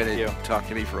he's going to talk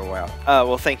to me for a while.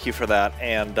 Well, thank you for that,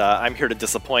 and I'm here to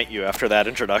disappoint you after that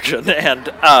introduction.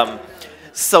 And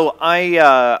so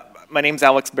my name's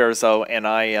Alex Berzo, and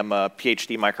I am a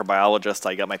PhD microbiologist.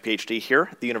 I got my PhD here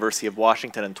at the University of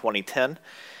Washington in 2010,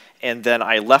 and then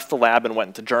I left the lab and went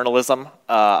into journalism.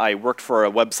 I worked for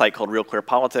a website called Real Clear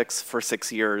Politics for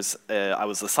 6 years. I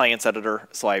was the science editor,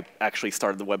 so I actually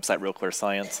started the website Real Clear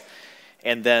Science.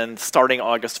 And then starting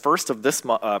August 1st of this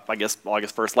month, August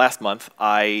 1st last month,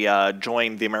 I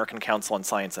joined the American Council on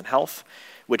Science and Health,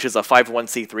 which is a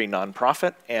 501c3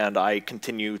 nonprofit, and I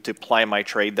continue to ply my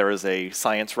trade there as a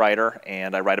science writer,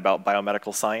 and I write about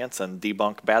biomedical science and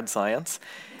debunk bad science.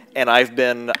 And I've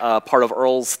been part of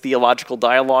Earl's theological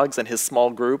dialogues and his small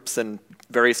groups in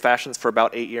various fashions for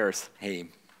about 8 years. Hey,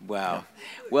 wow. Yeah.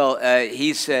 Well,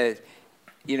 he's,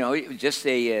 just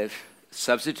a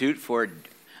substitute for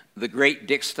the great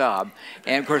Dick Staub.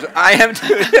 And, of course, I am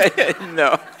too.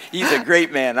 No, he's a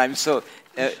great man. I'm so...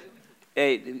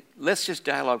 Hey, let's just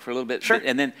dialogue for a little bit, sure.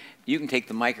 And then you can take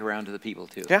the mic around to the people,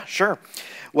 too. Yeah, sure.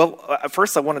 Well,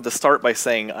 first I wanted to start by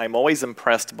saying I'm always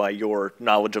impressed by your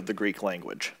knowledge of the Greek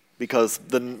language, because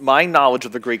my knowledge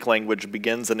of the Greek language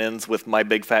begins and ends with My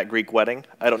Big Fat Greek Wedding.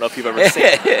 I don't know if you've ever seen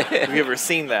have you ever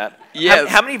seen that? Yes.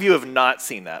 How many of you have not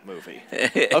seen that movie?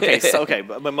 Okay,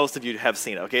 but most of you have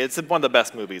seen it. Okay, it's one of the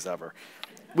best movies ever.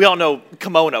 We all know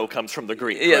kimono comes from the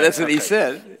Greek. Yeah, right? That's what he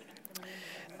said.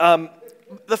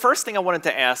 The first thing I wanted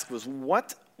to ask was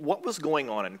what was going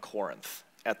on in Corinth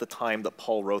at the time that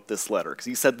Paul wrote this letter? Because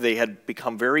he said they had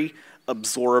become very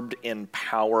absorbed in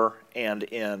power and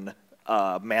in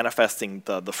manifesting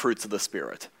the fruits of the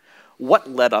Spirit. What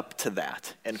led up to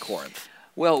that in Corinth?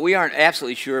 Well, we aren't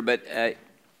absolutely sure, but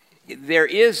there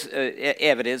is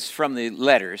evidence from the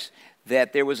letters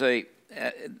that there was a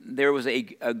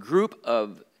group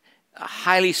of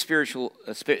highly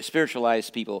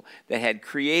spiritualized people that had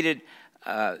created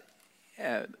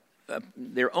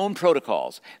their own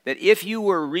protocols, that if you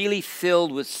were really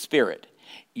filled with Spirit,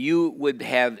 you would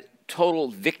have total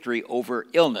victory over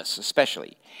illness,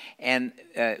 especially. And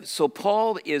so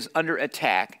Paul is under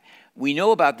attack. We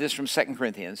know about this from 2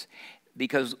 Corinthians,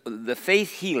 because the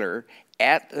faith healer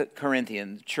at the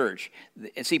Corinthian church,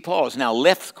 and see, Paul has now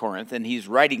left Corinth, and he's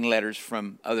writing letters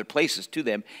from other places to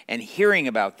them, and hearing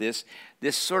about this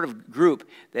sort of group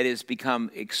that has become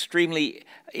extremely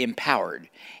empowered.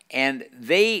 And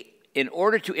they, in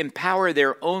order to empower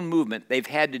their own movement, they've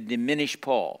had to diminish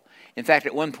Paul. In fact,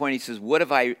 at one point he says, what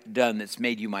have I done that's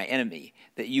made you my enemy,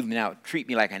 that you now treat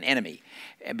me like an enemy?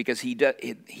 And because he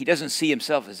doesn't see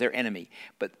himself as their enemy.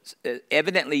 But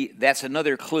evidently that's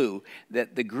another clue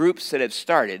that the groups that have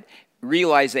started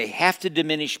realize they have to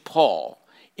diminish Paul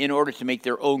in order to make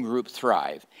their own group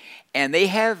thrive. And they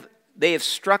have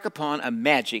struck upon a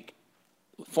magic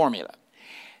formula.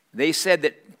 They said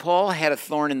that Paul had a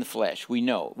thorn in the flesh. We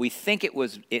know. We think it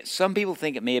was, some people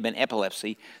think it may have been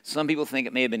epilepsy. Some people think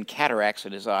it may have been cataracts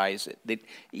in his eyes.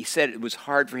 He said it was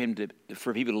hard for him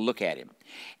for people to look at him.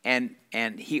 And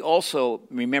he also,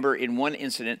 remember, in one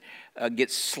incident,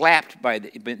 gets slapped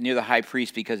near the high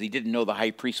priest because he didn't know the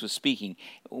high priest was speaking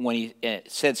when he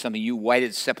said something, "You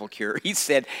whited sepulchre," he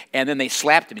said, and then they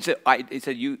slapped him. He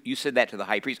said, you said that to the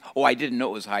high priest. "Oh, I didn't know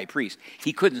it was the high priest."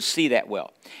 He couldn't see that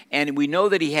well. And we know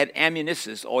that he had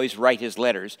ammunition always write his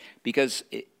letters, because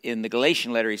in the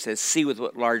Galatian letter he says, "See with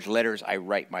what large letters I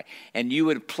write my," and you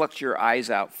would have plucked your eyes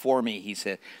out for me, he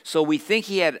said. So we think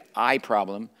he had eye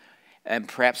problem, and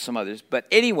perhaps some others. But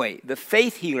anyway, the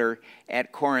faith healer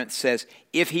at Corinth says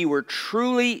if he were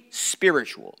truly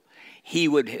spiritual, he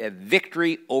would have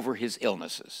victory over his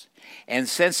illnesses. And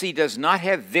since he does not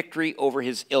have victory over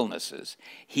his illnesses,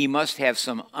 he must have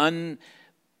some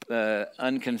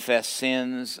unconfessed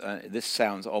sins. This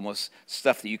sounds almost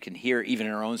stuff that you can hear even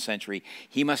in our own century.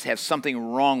 He must have something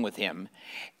wrong with him.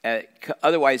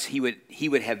 Otherwise, he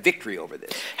would have victory over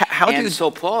this.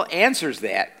 So Paul answers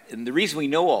that, and the reason we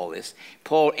know all this,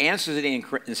 Paul answers it in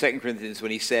 2 Corinthians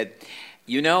when he said,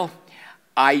 "You know,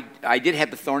 I did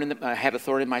have a thorn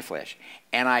in my flesh,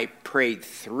 and I prayed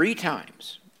 3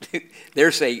 times."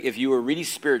 They're saying if you were really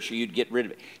spiritual, you'd get rid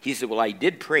of it. He said, "Well, I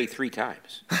did pray 3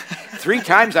 times. 3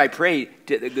 times I prayed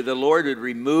the Lord would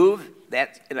remove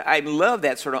that." And I love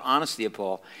that sort of honesty of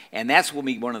Paul. And that's when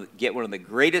we want to get one of the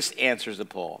greatest answers of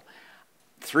Paul.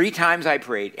 3 times I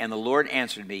prayed, and the Lord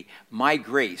answered me, "My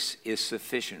grace is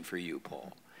sufficient for you,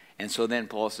 Paul." And so then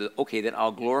Paul says, "Okay, then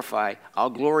I'll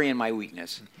glory in my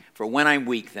weakness. For when I'm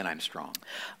weak, then I'm strong."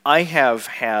 I have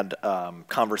had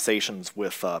conversations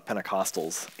with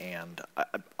Pentecostals, and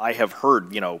I have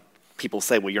heard, people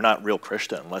say, "Well, you're not real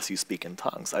Christian unless you speak in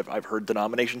tongues." I've heard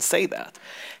denominations say that.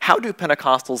 How do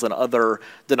Pentecostals and other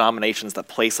denominations that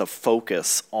place a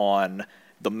focus on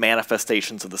the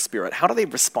manifestations of the Spirit, how do they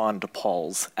respond to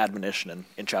Paul's admonition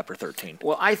in chapter 13?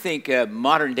 Well, I think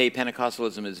modern-day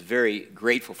Pentecostalism is very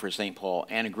grateful for St. Paul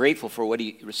and grateful for what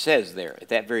he says there at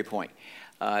that very point.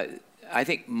 I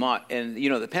think,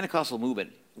 the Pentecostal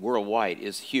movement worldwide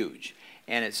is huge,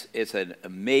 and it's an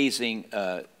amazing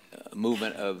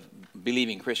movement of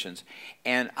believing Christians.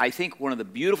 And I think one of the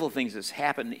beautiful things that's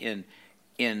happened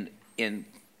in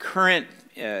current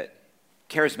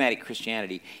charismatic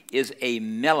Christianity is a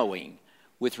mellowing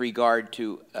with regard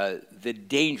to the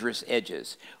dangerous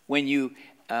edges. When you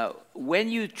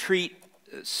treat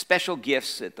special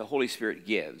gifts that the Holy Spirit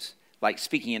gives, like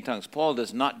speaking in tongues. Paul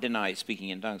does not deny speaking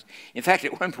in tongues. In fact,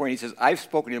 at one point he says, "I've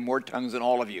spoken in more tongues than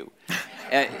all of you."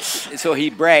 So he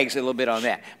brags a little bit on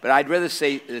that. But I'd rather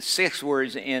say 6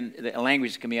 words in a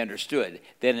language that can be understood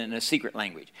than in a secret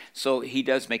language. So he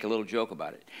does make a little joke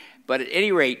about it. But at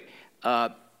any rate,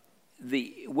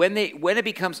 when it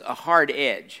becomes a hard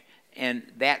edge,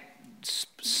 and that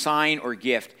sign or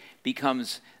gift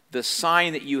becomes the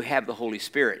sign that you have the Holy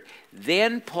Spirit,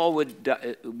 then Paul would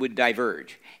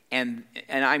diverge. And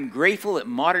I'm grateful that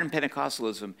modern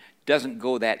Pentecostalism doesn't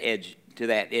go to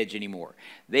that edge anymore.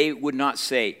 They would not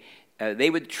say, they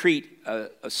would treat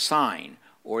a sign,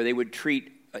 or they would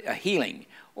treat a healing,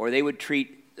 or they would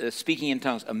treat speaking in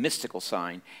tongues, a mystical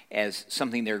sign, as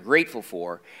something they're grateful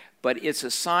for, but it's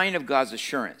a sign of God's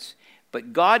assurance.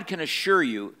 But God can assure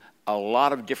you a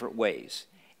lot of different ways,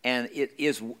 and it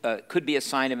could be a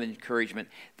sign of encouragement.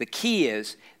 The key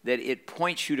is that it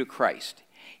points you to Christ.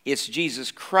 It's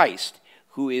Jesus Christ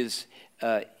who is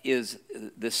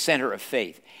the center of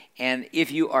faith. And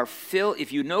if you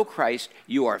know Christ,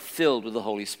 you are filled with the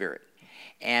Holy Spirit.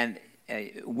 And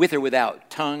with or without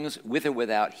tongues, with or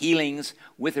without healings,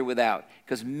 with or without,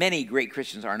 because many great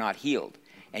Christians are not healed,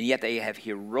 and yet they have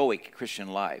heroic Christian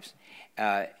lives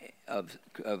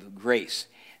of grace.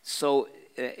 So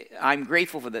I'm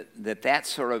grateful for that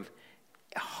sort of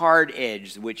hard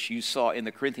edge which you saw in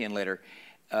the Corinthian letter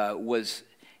was.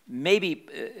 Maybe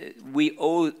we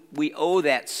owe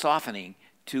that softening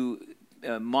to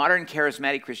modern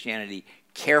charismatic Christianity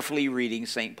carefully reading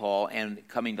St. Paul and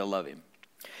coming to love him.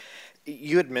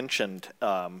 You had mentioned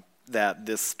that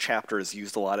this chapter is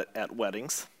used a lot at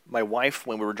weddings. My wife,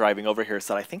 when we were driving over here,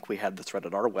 said, "I think we had this read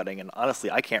at our wedding," and honestly,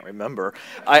 I can't remember.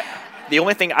 The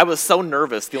only thing, I was so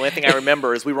nervous, the only thing I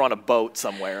remember is we were on a boat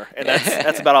somewhere, and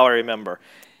that's about all I remember.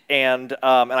 And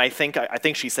I think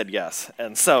she said yes,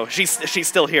 and so she's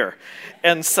still here.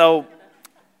 And so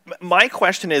my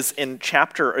question is in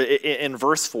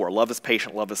verse 4, love is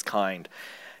patient, love is kind.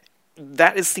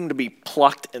 That is seemed to be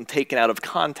plucked and taken out of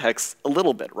context a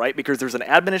little bit, right? Because there's an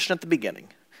admonition at the beginning,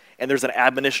 and there's an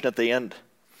admonition at the end.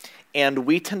 And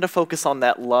we tend to focus on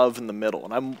that love in the middle.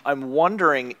 And I'm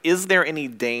wondering, is there any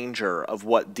danger of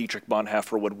what Dietrich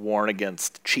Bonhoeffer would warn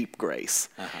against, cheap grace?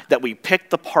 That we pick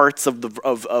the parts of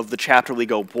the chapter we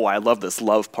go, boy, I love this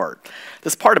love part.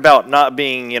 This part about not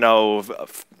being,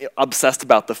 obsessed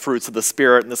about the fruits of the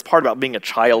Spirit, and this part about being a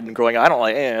child and growing, I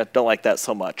don't like that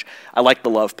so much. I like the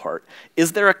love part.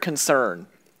 Is there a concern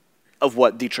of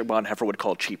what Dietrich Bonhoeffer would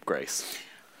call cheap grace?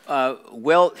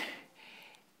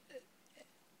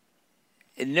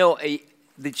 No,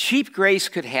 the cheap grace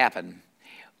could happen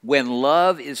when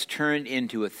love is turned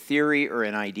into a theory or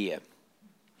an idea.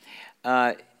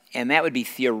 And that would be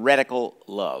theoretical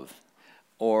love.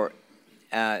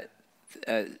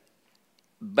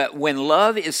 But when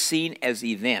love is seen as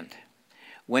event,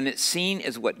 when it's seen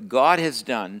as what God has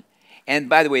done, and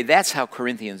by the way, that's how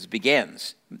Corinthians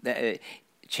begins.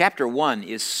 Chapter 1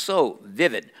 is so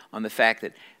vivid on the fact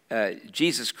that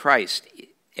Jesus Christ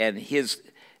and his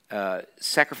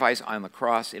sacrifice on the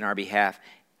cross in our behalf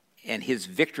and his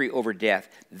victory over death,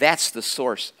 that's the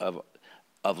source of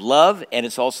love, and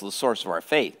it's also the source of our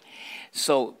faith.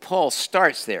 So Paul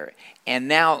starts there, and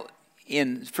now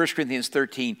in 1 Corinthians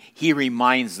 13, he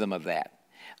reminds them of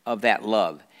that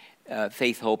love,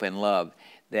 faith, hope, and love.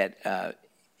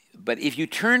 But if you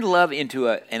turned love into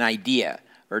an idea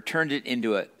or turned it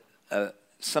into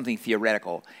something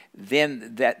theoretical,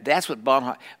 then that's what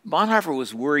Bonhoeffer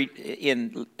was worried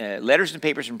in Letters and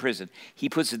Papers from Prison. He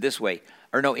puts it this way,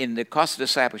 in The Cost of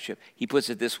Discipleship, he puts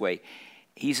it this way.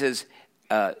 He says,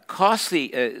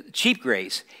 cheap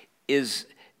grace is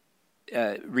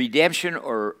redemption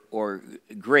or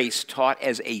grace taught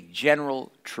as a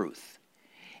general truth,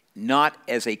 not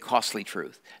as a costly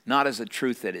truth, not as a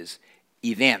truth that is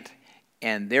event.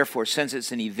 And therefore, since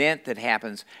it's an event that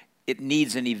happens, it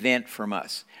needs an event from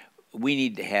us. We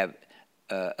need to have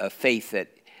a faith that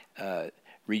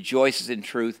rejoices in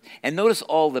truth. And notice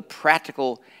all the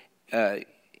practical,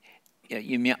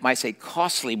 you might say,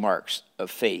 costly marks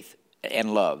of faith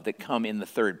and love that come in the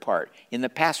third part, in the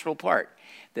pastoral part,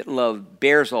 that love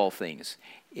bears all things.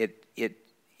 It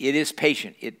is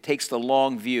patient. It takes the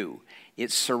long view.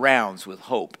 It surrounds with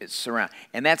hope.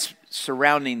 And that's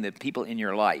surrounding the people in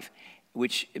your life,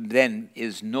 which then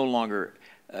is no longer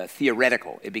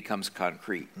theoretical. It becomes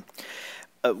concrete.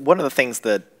 One of the things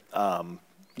that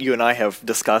you and I have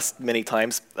discussed many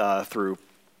times through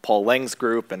Paul Lang's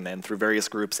group and through various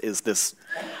groups is this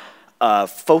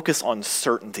focus on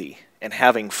certainty and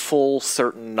having full,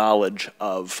 certain knowledge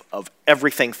of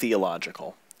everything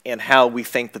theological and how we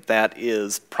think that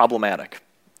is problematic.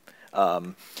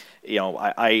 My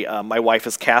wife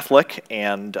is Catholic,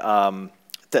 and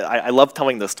I love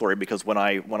telling this story because when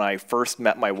I first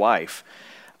met my wife,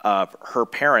 her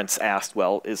parents asked,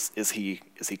 "Well, is he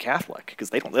Catholic?" Because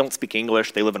they don't speak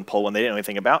English. They live in Poland. They didn't know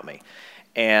anything about me,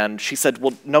 and she said,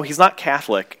 "Well, no, he's not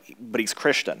Catholic, but he's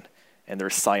Christian." And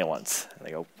there's silence. And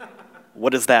they go,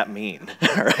 "What does that mean?"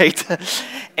 Right?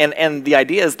 And the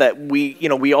idea is that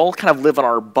we all kind of live in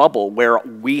our bubble where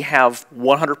we have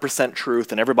 100%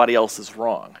 truth and everybody else is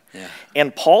wrong. Yeah.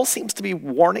 And Paul seems to be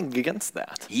warning against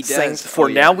that. He does. Saying, for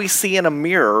now we see in a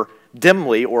mirror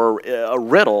dimly or a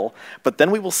riddle, but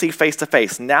then we will see face to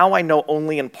face. Now I know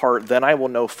only in part, then I will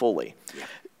know fully. Yeah.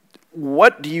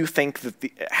 What do you think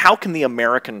how can the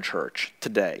American church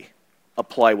today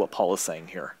apply what Paul is saying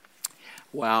here?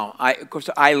 Wow. Of course,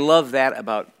 I love that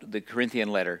about the Corinthian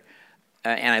letter,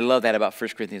 and I love that about 1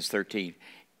 Corinthians 13,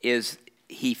 is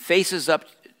he faces up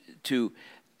to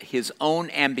his own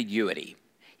ambiguity.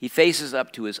 He faces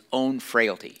up to his own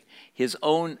frailty, his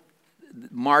own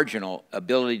marginal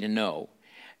ability to know.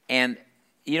 And,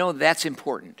 that's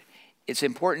important. It's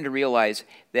important to realize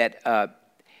that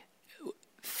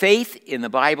faith in the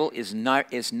Bible is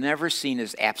never seen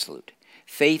as absolute.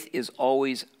 Faith is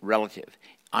always relative.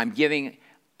 I'm giving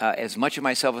as much of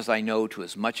myself as I know to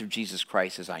as much of Jesus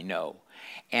Christ as I know.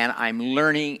 And I'm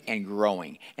learning and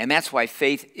growing. And that's why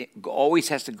faith always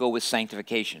has to go with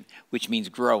sanctification, which means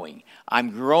growing.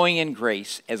 I'm growing in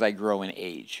grace as I grow in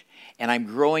age. And I'm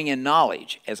growing in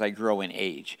knowledge as I grow in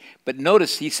age. But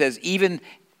notice he says, even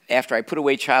after I put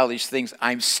away childish things,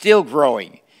 I'm still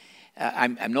growing.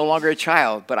 I'm no longer a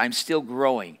child, but I'm still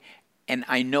growing. And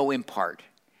I know in part.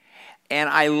 And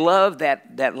I love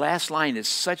that last line is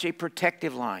such a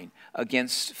protective line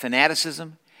against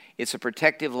fanaticism. It's a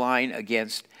protective line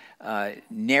against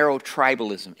narrow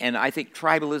tribalism. And I think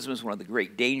tribalism is one of the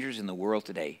great dangers in the world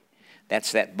today.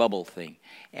 That's that bubble thing.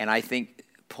 And I think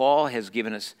Paul has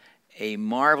given us a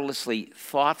marvelously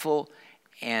thoughtful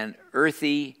and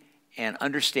earthy and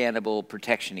understandable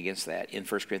protection against that in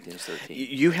 1 Corinthians 13.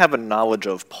 You have a knowledge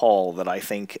of Paul that I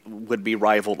think would be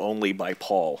rivaled only by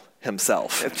Paul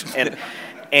himself.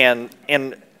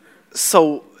 and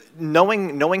so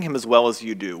knowing him as well as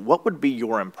you do, what would be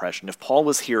your impression if Paul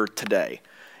was here today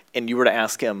and you were to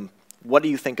ask him, what do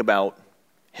you think about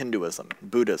Hinduism,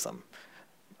 Buddhism?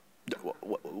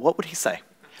 What would he say?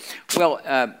 Well,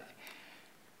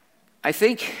 I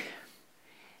think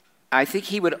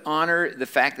he would honor the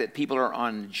fact that people are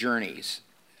on journeys,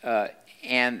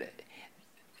 and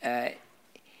that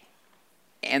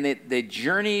the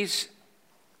journeys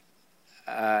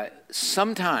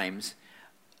sometimes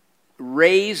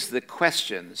raise the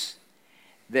questions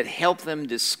that help them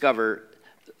discover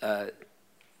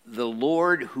the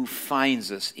Lord who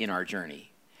finds us in our journey.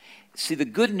 See, the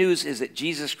good news is that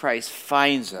Jesus Christ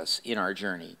finds us in our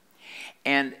journey.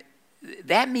 And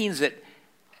that means that,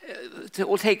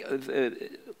 we'll take,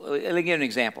 let me give an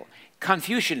example.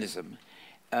 Confucianism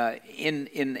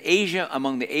in Asia,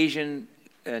 among the Asian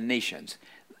nations,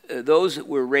 those that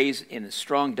were raised in a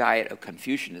strong diet of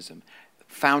Confucianism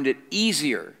found it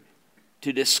easier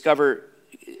to discover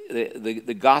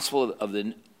the gospel of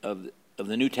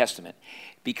the New Testament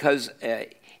because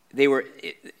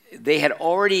they had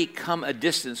already come a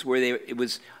distance where it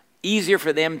was easier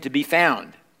for them to be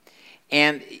found,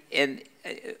 and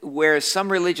whereas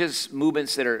some religious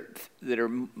movements that are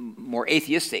more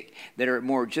atheistic, that are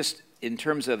more just in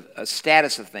terms of a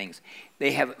status of things,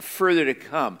 they have further to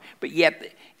come. But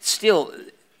yet, still,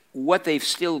 what they've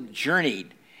still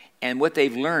journeyed and what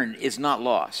they've learned is not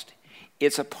lost.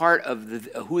 It's a part of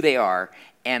who they are.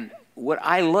 And what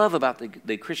I love about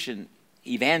the Christian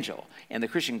evangel and the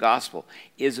Christian gospel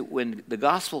is when the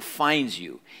gospel finds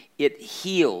you, it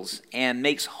heals and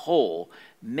makes whole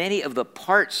many of the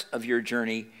parts of your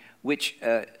journey which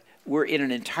were in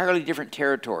an entirely different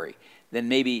territory than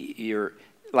maybe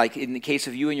like in the case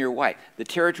of you and your wife, the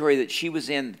territory that she was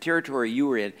in, the territory you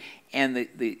were in, and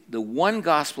the one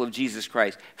gospel of Jesus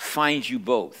Christ finds you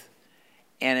both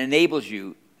and enables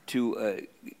you to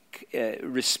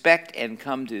respect and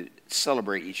come to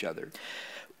celebrate each other.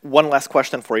 One last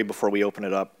question for you before we open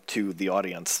it up to the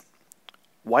audience.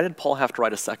 Why did Paul have to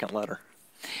write a second letter?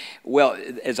 Well,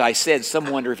 as I said,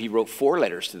 some wonder if he wrote 4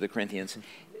 letters to the Corinthians.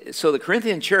 So the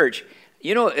Corinthian church,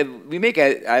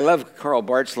 I love Karl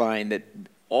Barth's line that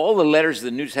all the letters of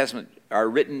the New Testament are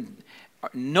written,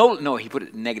 he put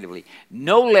it negatively.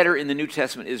 No letter in the New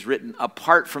Testament is written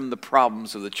apart from the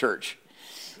problems of the church.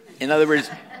 In other words,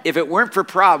 if it weren't for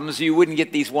problems, you wouldn't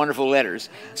get these wonderful letters.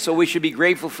 So we should be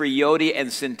grateful for Euodia and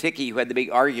Syntyche, who had the big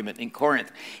argument in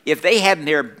Corinth. If they hadn't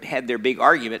had their big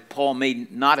argument, Paul may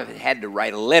not have had to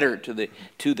write a letter to the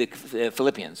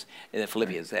Philippians. That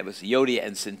was Euodia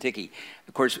and Syntyche.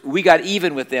 Of course, we got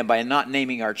even with them by not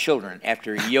naming our children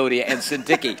after Euodia and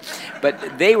Syntyche.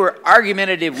 But they were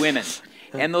argumentative women.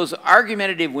 And those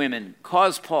argumentative women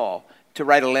caused Paul to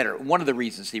write a letter. One of the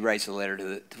reasons he writes a letter to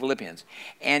the Philippians.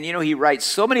 And he writes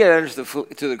so many letters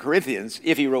to the Corinthians,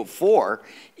 if he wrote 4,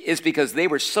 is because they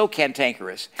were so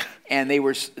cantankerous and they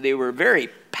were very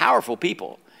powerful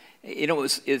people.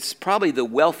 It's probably the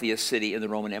wealthiest city in the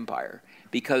Roman Empire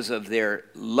because of their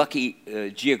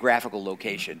lucky geographical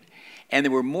location. And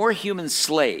there were more human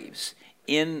slaves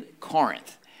in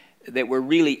Corinth that were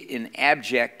really in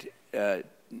abject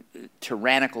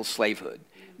tyrannical slavehood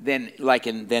than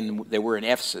there were in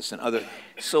Ephesus and other.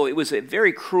 So it was a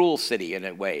very cruel city in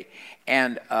a way,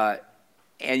 and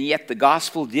yet the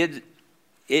gospel did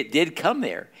come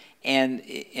there, and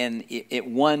it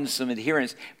won some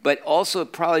adherents, but also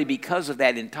probably because of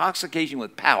that intoxication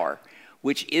with power,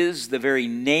 which is the very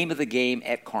name of the game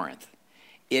at Corinth.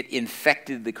 It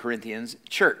infected the Corinthians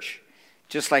church,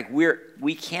 just like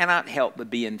we cannot help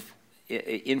but be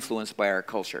influenced by our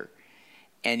culture.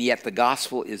 And yet the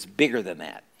gospel is bigger than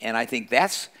that. And I think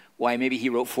that's why maybe he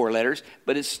wrote 4 letters.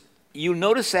 But you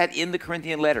notice that in the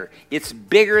Corinthian letter. It's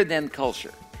bigger than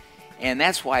culture. And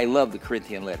that's why I love the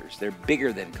Corinthian letters. They're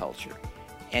bigger than culture.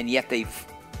 And yet they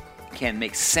can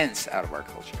make sense out of our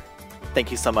culture. Thank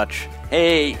you so much.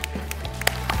 Hey.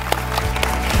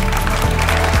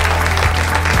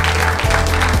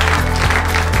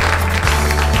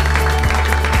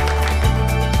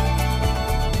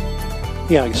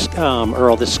 Yeah,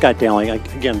 Earl, this is Scott Daly.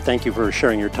 Again, thank you for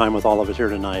sharing your time with all of us here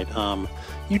tonight.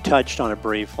 You touched on it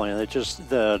briefly, that just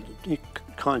the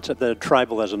concept, the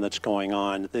tribalism that's going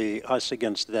on, the us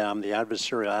against them, the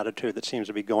adversarial attitude that seems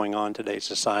to be going on in today's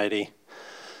society.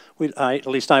 At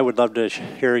least I would love to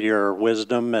hear your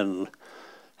wisdom and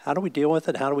how do we deal with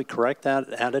it? How do we correct that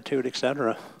attitude, et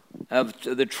cetera? Of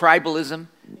the tribalism?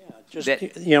 Yeah, Just,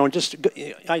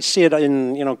 I see it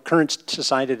in, current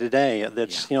society today.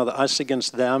 That's, the us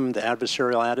against them, the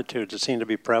adversarial attitudes that seem to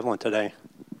be prevalent today.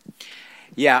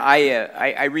 Yeah,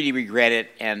 I really regret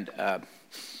it, and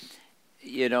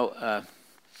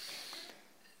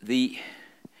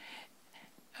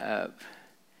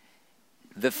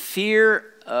the fear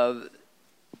of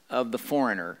the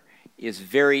foreigner is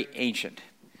very ancient.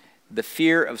 The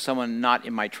fear of someone not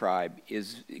in my tribe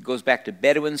it goes back to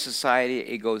Bedouin society.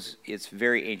 It's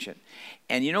very ancient,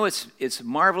 and it's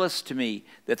marvelous to me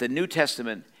that the New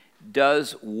Testament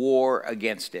does war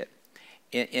against it,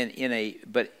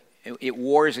 but it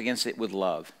wars against it with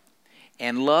love,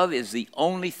 and love is the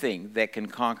only thing that can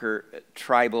conquer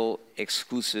tribal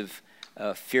exclusive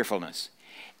fearfulness,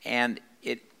 and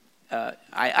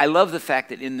I love the fact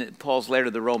that in Paul's letter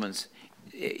to the Romans,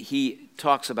 he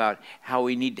talks about how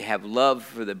we need to have love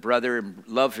for the brother and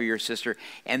love for your sister.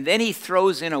 And then he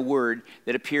throws in a word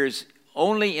that appears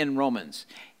only in Romans.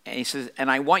 And he says,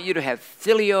 and I want you to have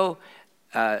phileo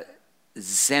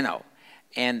xeno.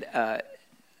 And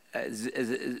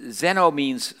xeno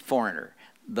means foreigner,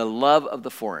 the love of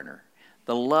the foreigner,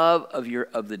 the love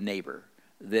of the neighbor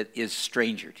that is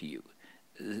stranger to you.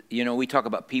 We talk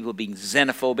about people being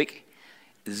xenophobic.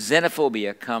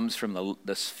 Xenophobia comes from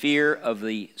the sphere of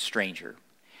the stranger.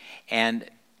 And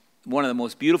one of the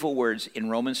most beautiful words in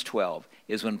Romans 12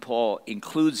 is when Paul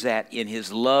includes that in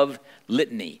his love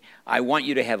litany. I want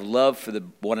you to have love for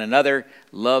one another,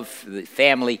 love for the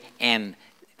family, and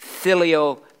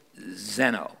phileo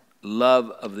xeno, love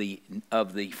of the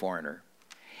foreigner.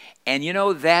 And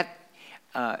that,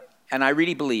 and I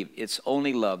really believe it's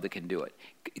only love that can do it.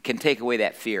 It can take away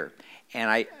that fear. And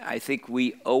I think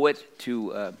we owe it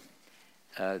to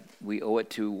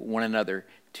one another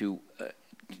to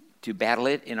battle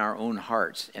it in our own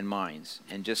hearts and minds,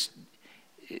 and just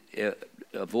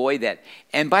avoid that.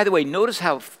 And by the way, notice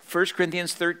how 1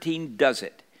 Corinthians 13 does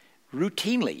it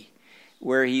routinely,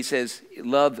 where he says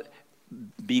love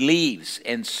believes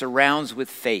and surrounds with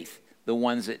faith the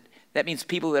ones that means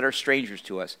people that are strangers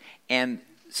to us, and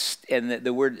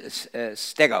the word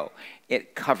stego,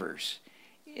 it covers.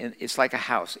 It's like a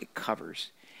house; it covers,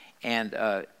 and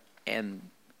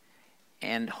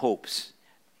hopes,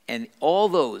 and all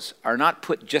those are not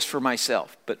put just for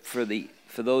myself, but for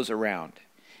those around,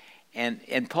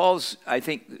 and Paul's, I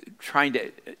think, trying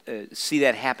to see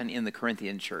that happen in the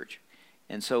Corinthian church,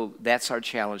 and so that's our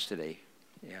challenge today.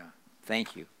 Yeah,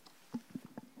 thank you.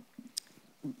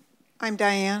 I'm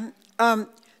Diane.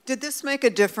 Did this make a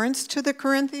difference to the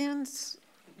Corinthians?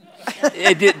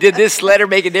 Did this letter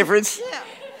make a difference? Yeah.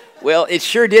 Well, it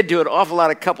sure did to an awful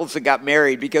lot of couples that got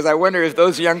married, because I wonder if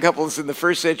those young couples in the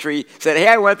first century said, hey,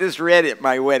 I want this read at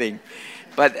my wedding.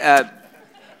 But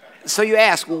so you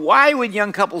ask, why would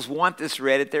young couples want this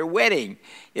read at their wedding?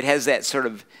 It has that sort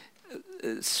of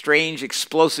strange,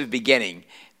 explosive beginning,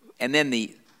 and then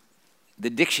the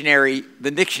dictionary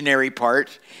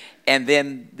part, and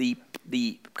then the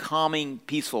calming,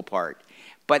 peaceful part.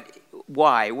 But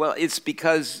why? Well, it's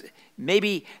because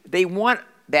maybe they want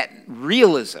that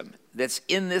realism that's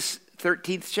in this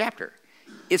 13th chapter.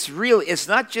 It's real. It's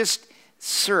not just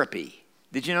syrupy.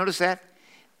 Did you notice that?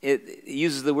 It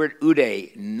uses the word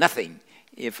oude, nothing.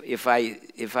 If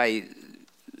I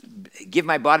give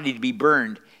my body to be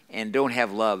burned and don't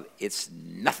have love, it's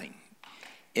nothing.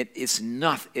 It's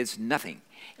nothing.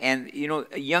 And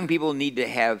young people need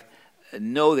to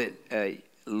know that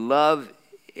love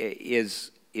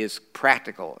is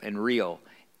practical and real,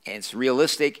 and it's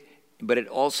realistic. But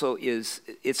it's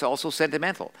also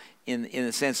sentimental in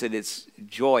the sense that it's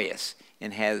joyous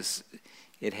and has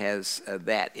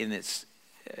that in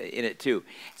it too.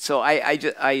 So I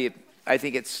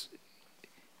think it's,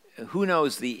 who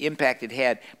knows the impact it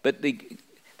had. But the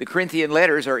Corinthian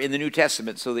letters are in the New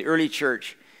Testament, so the early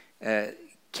church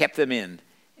kept them in,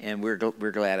 and we're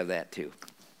glad of that too.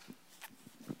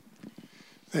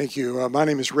 Thank you. My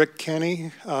name is Rick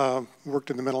Kenny. Worked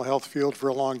in the mental health field for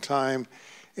a long time.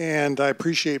 And I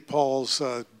appreciate Paul's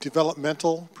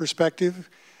developmental perspective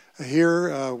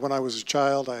here. When I was a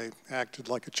child, I acted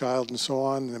like a child and so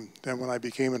on. And then when I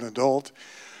became an adult,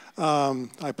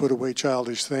 I put away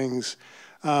childish things.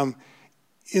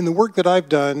 In the work that I've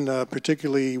done,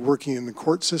 particularly working in the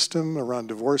court system around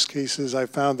divorce cases, I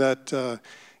found that,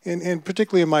 and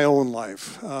particularly in my own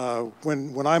life,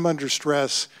 when I'm under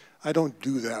stress, I don't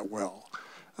do that well.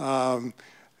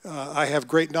 I have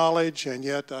great knowledge, and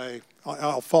yet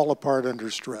I'll fall apart under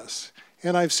stress.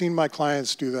 And I've seen my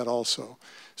clients do that also.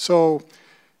 So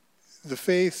the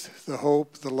faith, the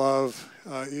hope, the love,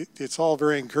 it's all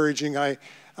very encouraging.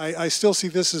 I still see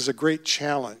this as a great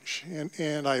challenge, and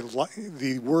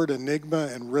the word enigma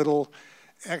and riddle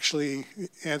actually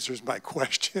answers my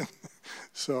question.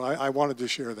 So I wanted to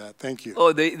share that. Thank you.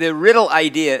 Oh, the riddle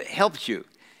idea helps you.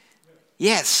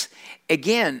 Yes.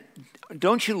 Again,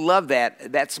 don't you love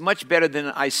that? That's much better than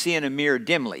I see in a mirror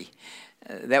dimly.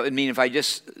 That would mean if I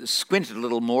just squinted a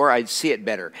little more, I'd see it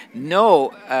better.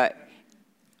 No,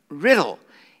 riddle.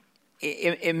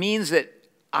 It means that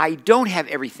I don't have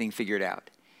everything figured out,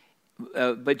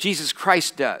 but Jesus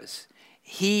Christ does.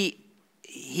 He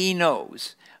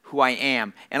knows who I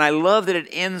am, and I love that it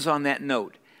ends on that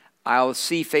note. I'll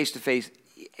see face to face,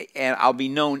 and I'll be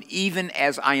known even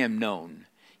as I am known.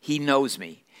 He knows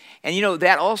me. And you know,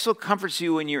 that also comforts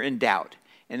you when you're in doubt,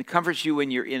 and comforts you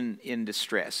when you're in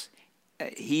distress.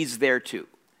 He's there too,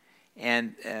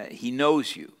 and he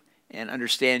knows you and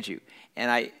understands you.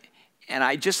 And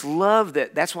I just love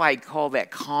that. That's why I call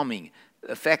that calming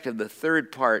effect of the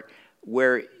third part,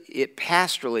 where it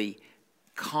pastorally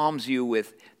calms you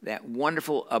with that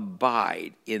wonderful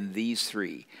abide in these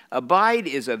three. Abide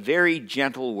is a very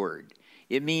gentle word.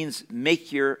 It means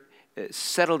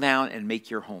settle down and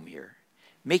make your home here.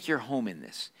 Make your home in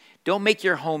this. Don't make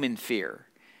your home in fear.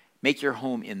 Make your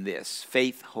home in this: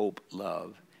 faith, hope,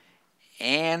 love,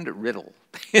 and riddle.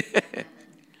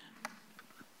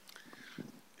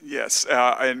 Yes,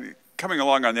 and coming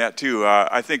along on that too,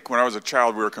 I think when I was a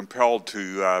child we were compelled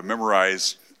to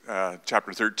memorize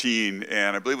chapter 13,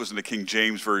 and I believe it was in the King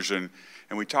James Version,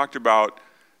 and we talked about,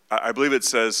 I believe it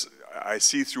says, I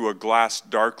see through a glass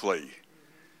darkly,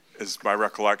 is my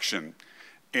recollection.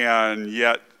 And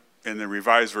yet, in the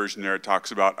Revised Version there, it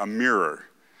talks about a mirror.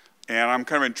 And I'm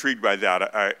kind of intrigued by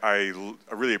that. I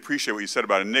really appreciate what you said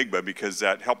about enigma, because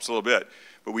that helps a little bit.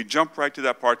 But we jump right to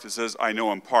that part that says, I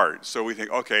know in part. So we think,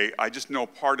 okay, I just know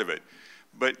part of it.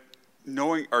 But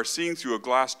knowing or seeing through a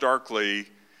glass darkly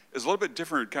is a little bit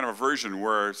different kind of a version,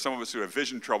 where some of us who have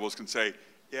vision troubles can say,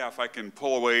 yeah, if I can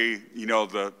pull away,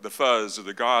 the fuzz or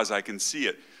the gauze, I can see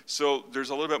it. So there's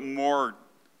a little bit more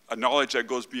a knowledge that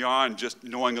goes beyond just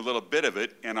knowing a little bit of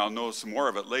it, and I'll know some more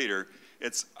of it later.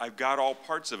 It's, I've got all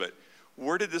parts of it.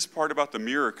 Where did this part about the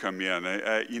mirror come in?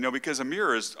 Because a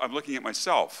mirror is, I'm looking at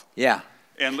myself. Yeah.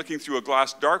 And looking through a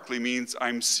glass darkly means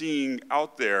I'm seeing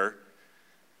out there.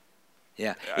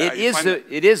 Yeah,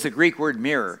 it is the Greek word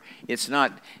mirror. It's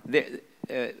not,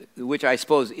 which I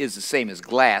suppose is the same as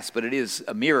glass, but it is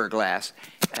a mirror glass.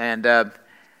 And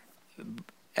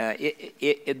I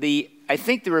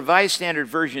think the Revised Standard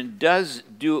Version does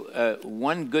do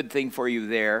one good thing for you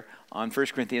there on 1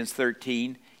 Corinthians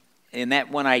 13. And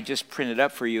that one I just printed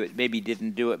up for you, it maybe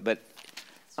didn't do it, but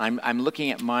I'm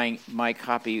looking at my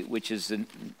copy, which is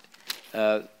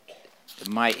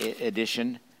my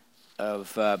edition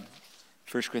of 1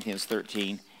 Corinthians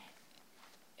 13.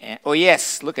 And, oh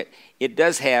yes, look it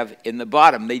does have in the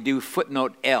bottom, they do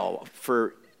footnote L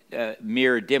for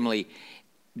mirror dimly,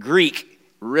 Greek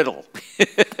riddle.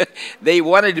 They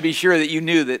wanted to be sure that you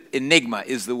knew that enigma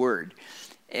is the word.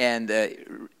 And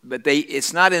but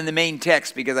it's not in the main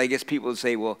text, because I guess people would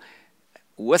say, well,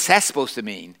 what's that supposed to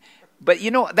mean? But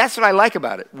that's what I like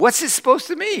about it. What's it supposed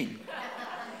to mean?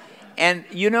 And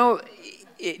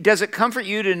does it comfort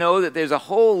you to know that there's a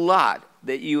whole lot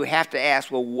that you have to ask,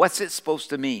 well, what's it supposed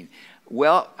to mean?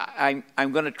 Well,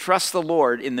 I'm going to trust the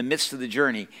Lord in the midst of the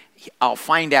journey. I'll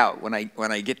find out when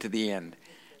I get to the end.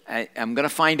 I'm going to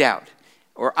find out.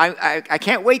 Or I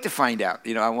can't wait to find out.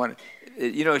 I want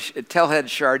Telhead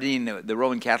Chardin, the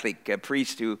Roman Catholic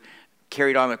priest who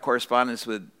carried on a correspondence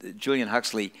with Julian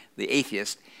Huxley, the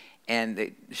atheist,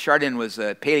 and Chardin was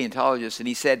a paleontologist, and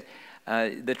he said,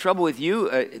 the trouble with you,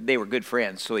 they were good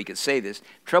friends, so he could say this,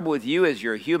 trouble with you is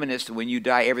you're a humanist, and when you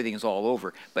die, everything is all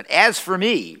over. But as for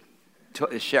me,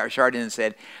 Chardin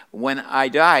said, when I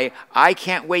die, I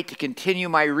can't wait to continue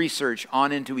my research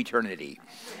on into eternity.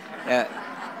 And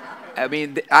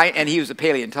he was a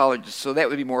paleontologist, so that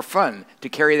would be more fun to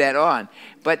carry that on.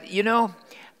 But,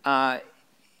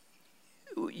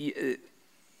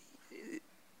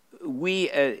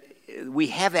 we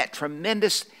have that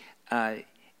tremendous,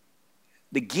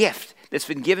 the gift that's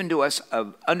been given to us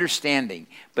of understanding,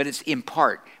 but it's in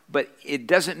part. But it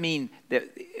doesn't mean that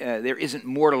there isn't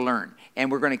more to learn,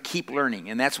 and we're going to keep learning.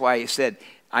 And that's why I said,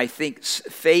 I think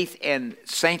faith and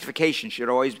sanctification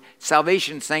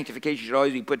salvation and sanctification should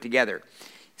always be put together.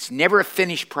 It's never a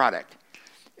finished product.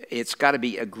 It's got to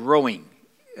be a growing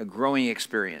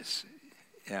experience.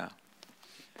 Yeah.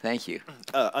 Thank you.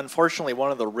 Unfortunately,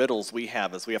 one of the riddles we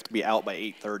have is we have to be out by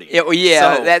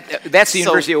 8:30. That's the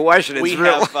University of Washington's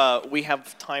riddle. We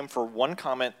have time for one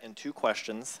comment and two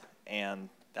questions. and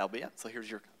that'll be it. So here's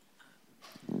your...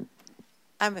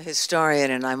 I'm a historian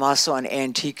and I'm also an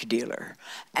antique dealer.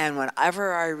 And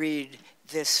whenever I read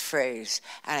this phrase,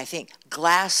 and I think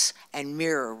glass and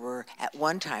mirror were at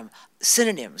one time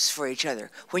synonyms for each other.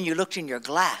 When you looked in your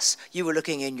glass, you were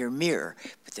looking in your mirror.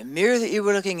 But the mirror that you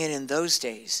were looking in those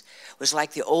days was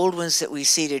like the old ones that we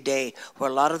see today, where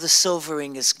a lot of the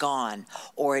silvering is gone,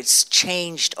 or it's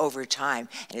changed over time,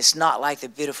 and it's not like the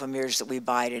beautiful mirrors that we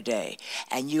buy today.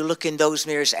 And you look in those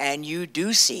mirrors, and you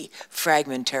do see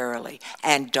fragmentarily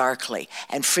and darkly,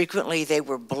 and frequently they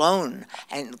were blown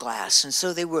in glass, and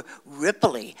so they were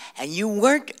ripply, and you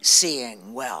weren't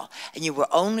seeing well, and you were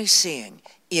only seeing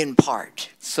in part.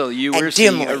 So you were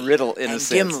seeing a riddle in a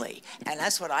sense. Dimly. And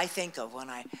that's what I think of when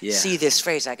I see this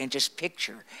phrase. I can just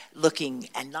picture looking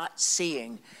and not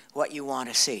seeing what you want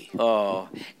to see. Oh,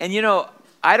 and you know,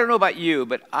 I don't know about you,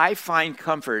 but I find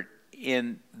comfort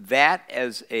in that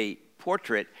as a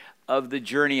portrait of the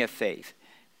journey of faith.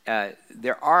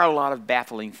 There are a lot of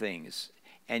baffling things,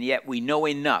 and yet we know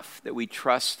enough that we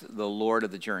trust the Lord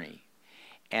of the journey.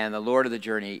 And the Lord of the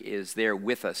journey is there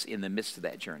with us in the midst of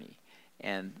that journey.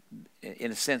 And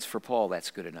in a sense, for Paul, that's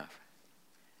good enough.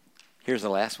 Here's the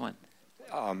last one.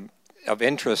 Of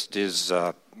interest is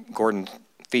Gordon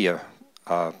Thea,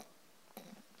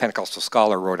 Pentecostal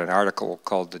scholar, wrote an article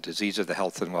called The Disease of the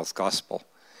Health and Wealth Gospel.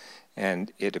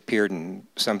 And it appeared in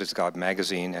Somebody's God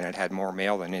magazine, and it had more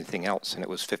mail than anything else, and it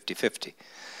was 50-50.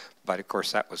 But of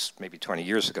course, that was maybe 20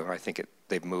 years ago, and I think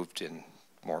they've moved in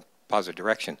more positive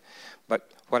direction. But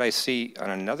what I see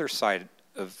on another side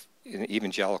of in the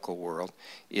evangelical world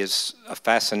is a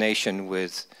fascination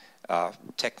with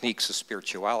techniques of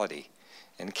spirituality.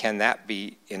 And can that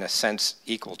be, in a sense,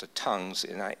 equal to tongues?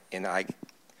 And I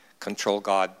control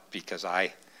God because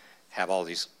I have all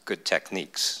these good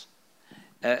techniques.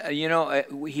 You know,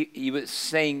 he was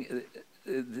saying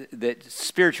that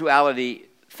spirituality,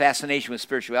 fascination with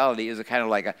spirituality, is a kind of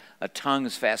like a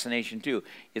tongues fascination too.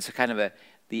 It's a kind of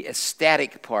the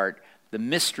ecstatic part, the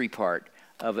mystery part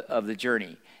of the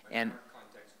journey. And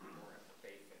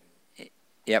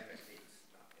yep.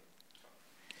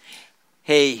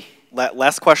 Hey.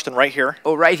 Last question right here.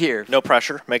 Oh, right here. No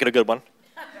pressure. Make it a good one.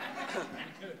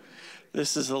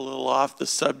 This is a little off the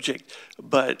subject,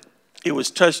 but it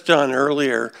was touched on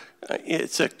earlier.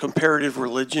 It's a comparative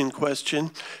religion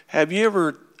question. Have you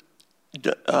ever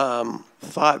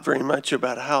thought very much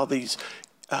about how these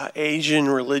Asian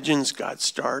religions got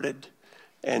started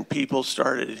and people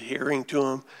started adhering to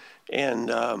them? And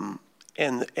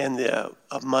the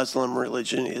Muslim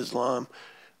religion, Islam,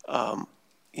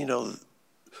 you know,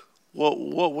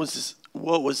 what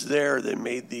was there that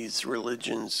made these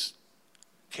religions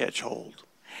catch hold?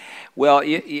 Well,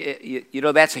 you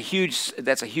know, that's a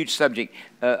huge subject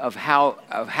of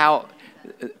how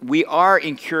we are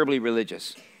incurably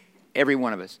religious, every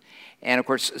one of us, and of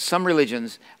course some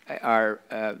religions have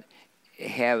a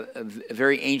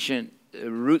very ancient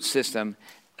root system.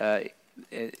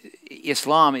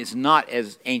 Islam is not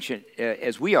as ancient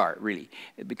as we are, really,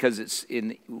 because it's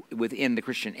within the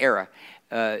Christian era.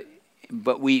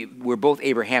 But we're both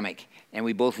Abrahamic, and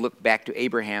we both look back to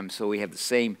Abraham, so we have the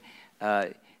same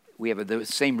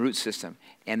root system.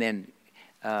 And then,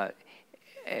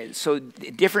 so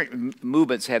different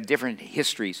movements have different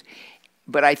histories,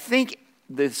 but I think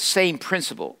the same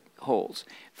principle holds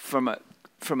from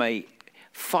a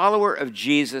follower of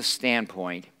Jesus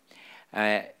standpoint.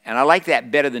 And I like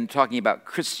that better than talking about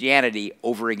Christianity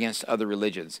over against other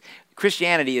religions.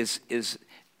 Christianity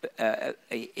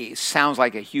sounds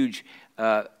like a huge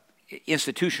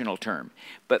institutional term,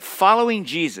 but following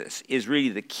Jesus is really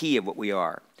the key of what we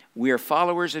are. We are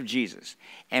followers of Jesus,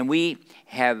 and He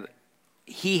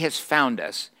has found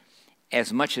us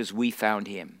as much as we found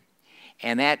Him,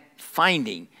 and that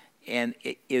finding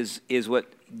is what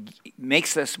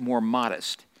makes us more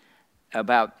modest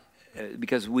about.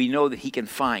 Because we know that He can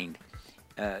find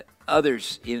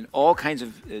others in all kinds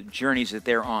of journeys that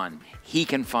they're on. He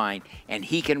can find, and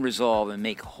He can resolve and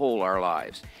make whole our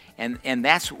lives. And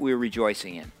that's what we're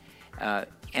rejoicing in.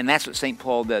 And that's what St.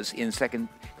 Paul does in 1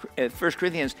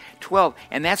 Corinthians 12.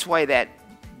 And that's why that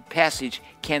passage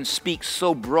can speak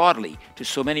so broadly to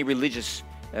so many religious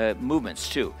movements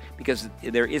too. Because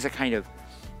there is a kind of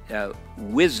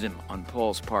wisdom on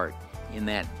Paul's part in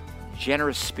that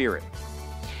generous spirit.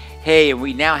 Hey,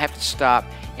 we now have to stop,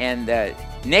 and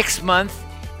next month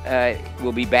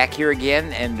we'll be back here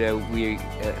again, and we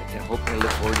hopefully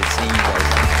look forward to seeing you guys.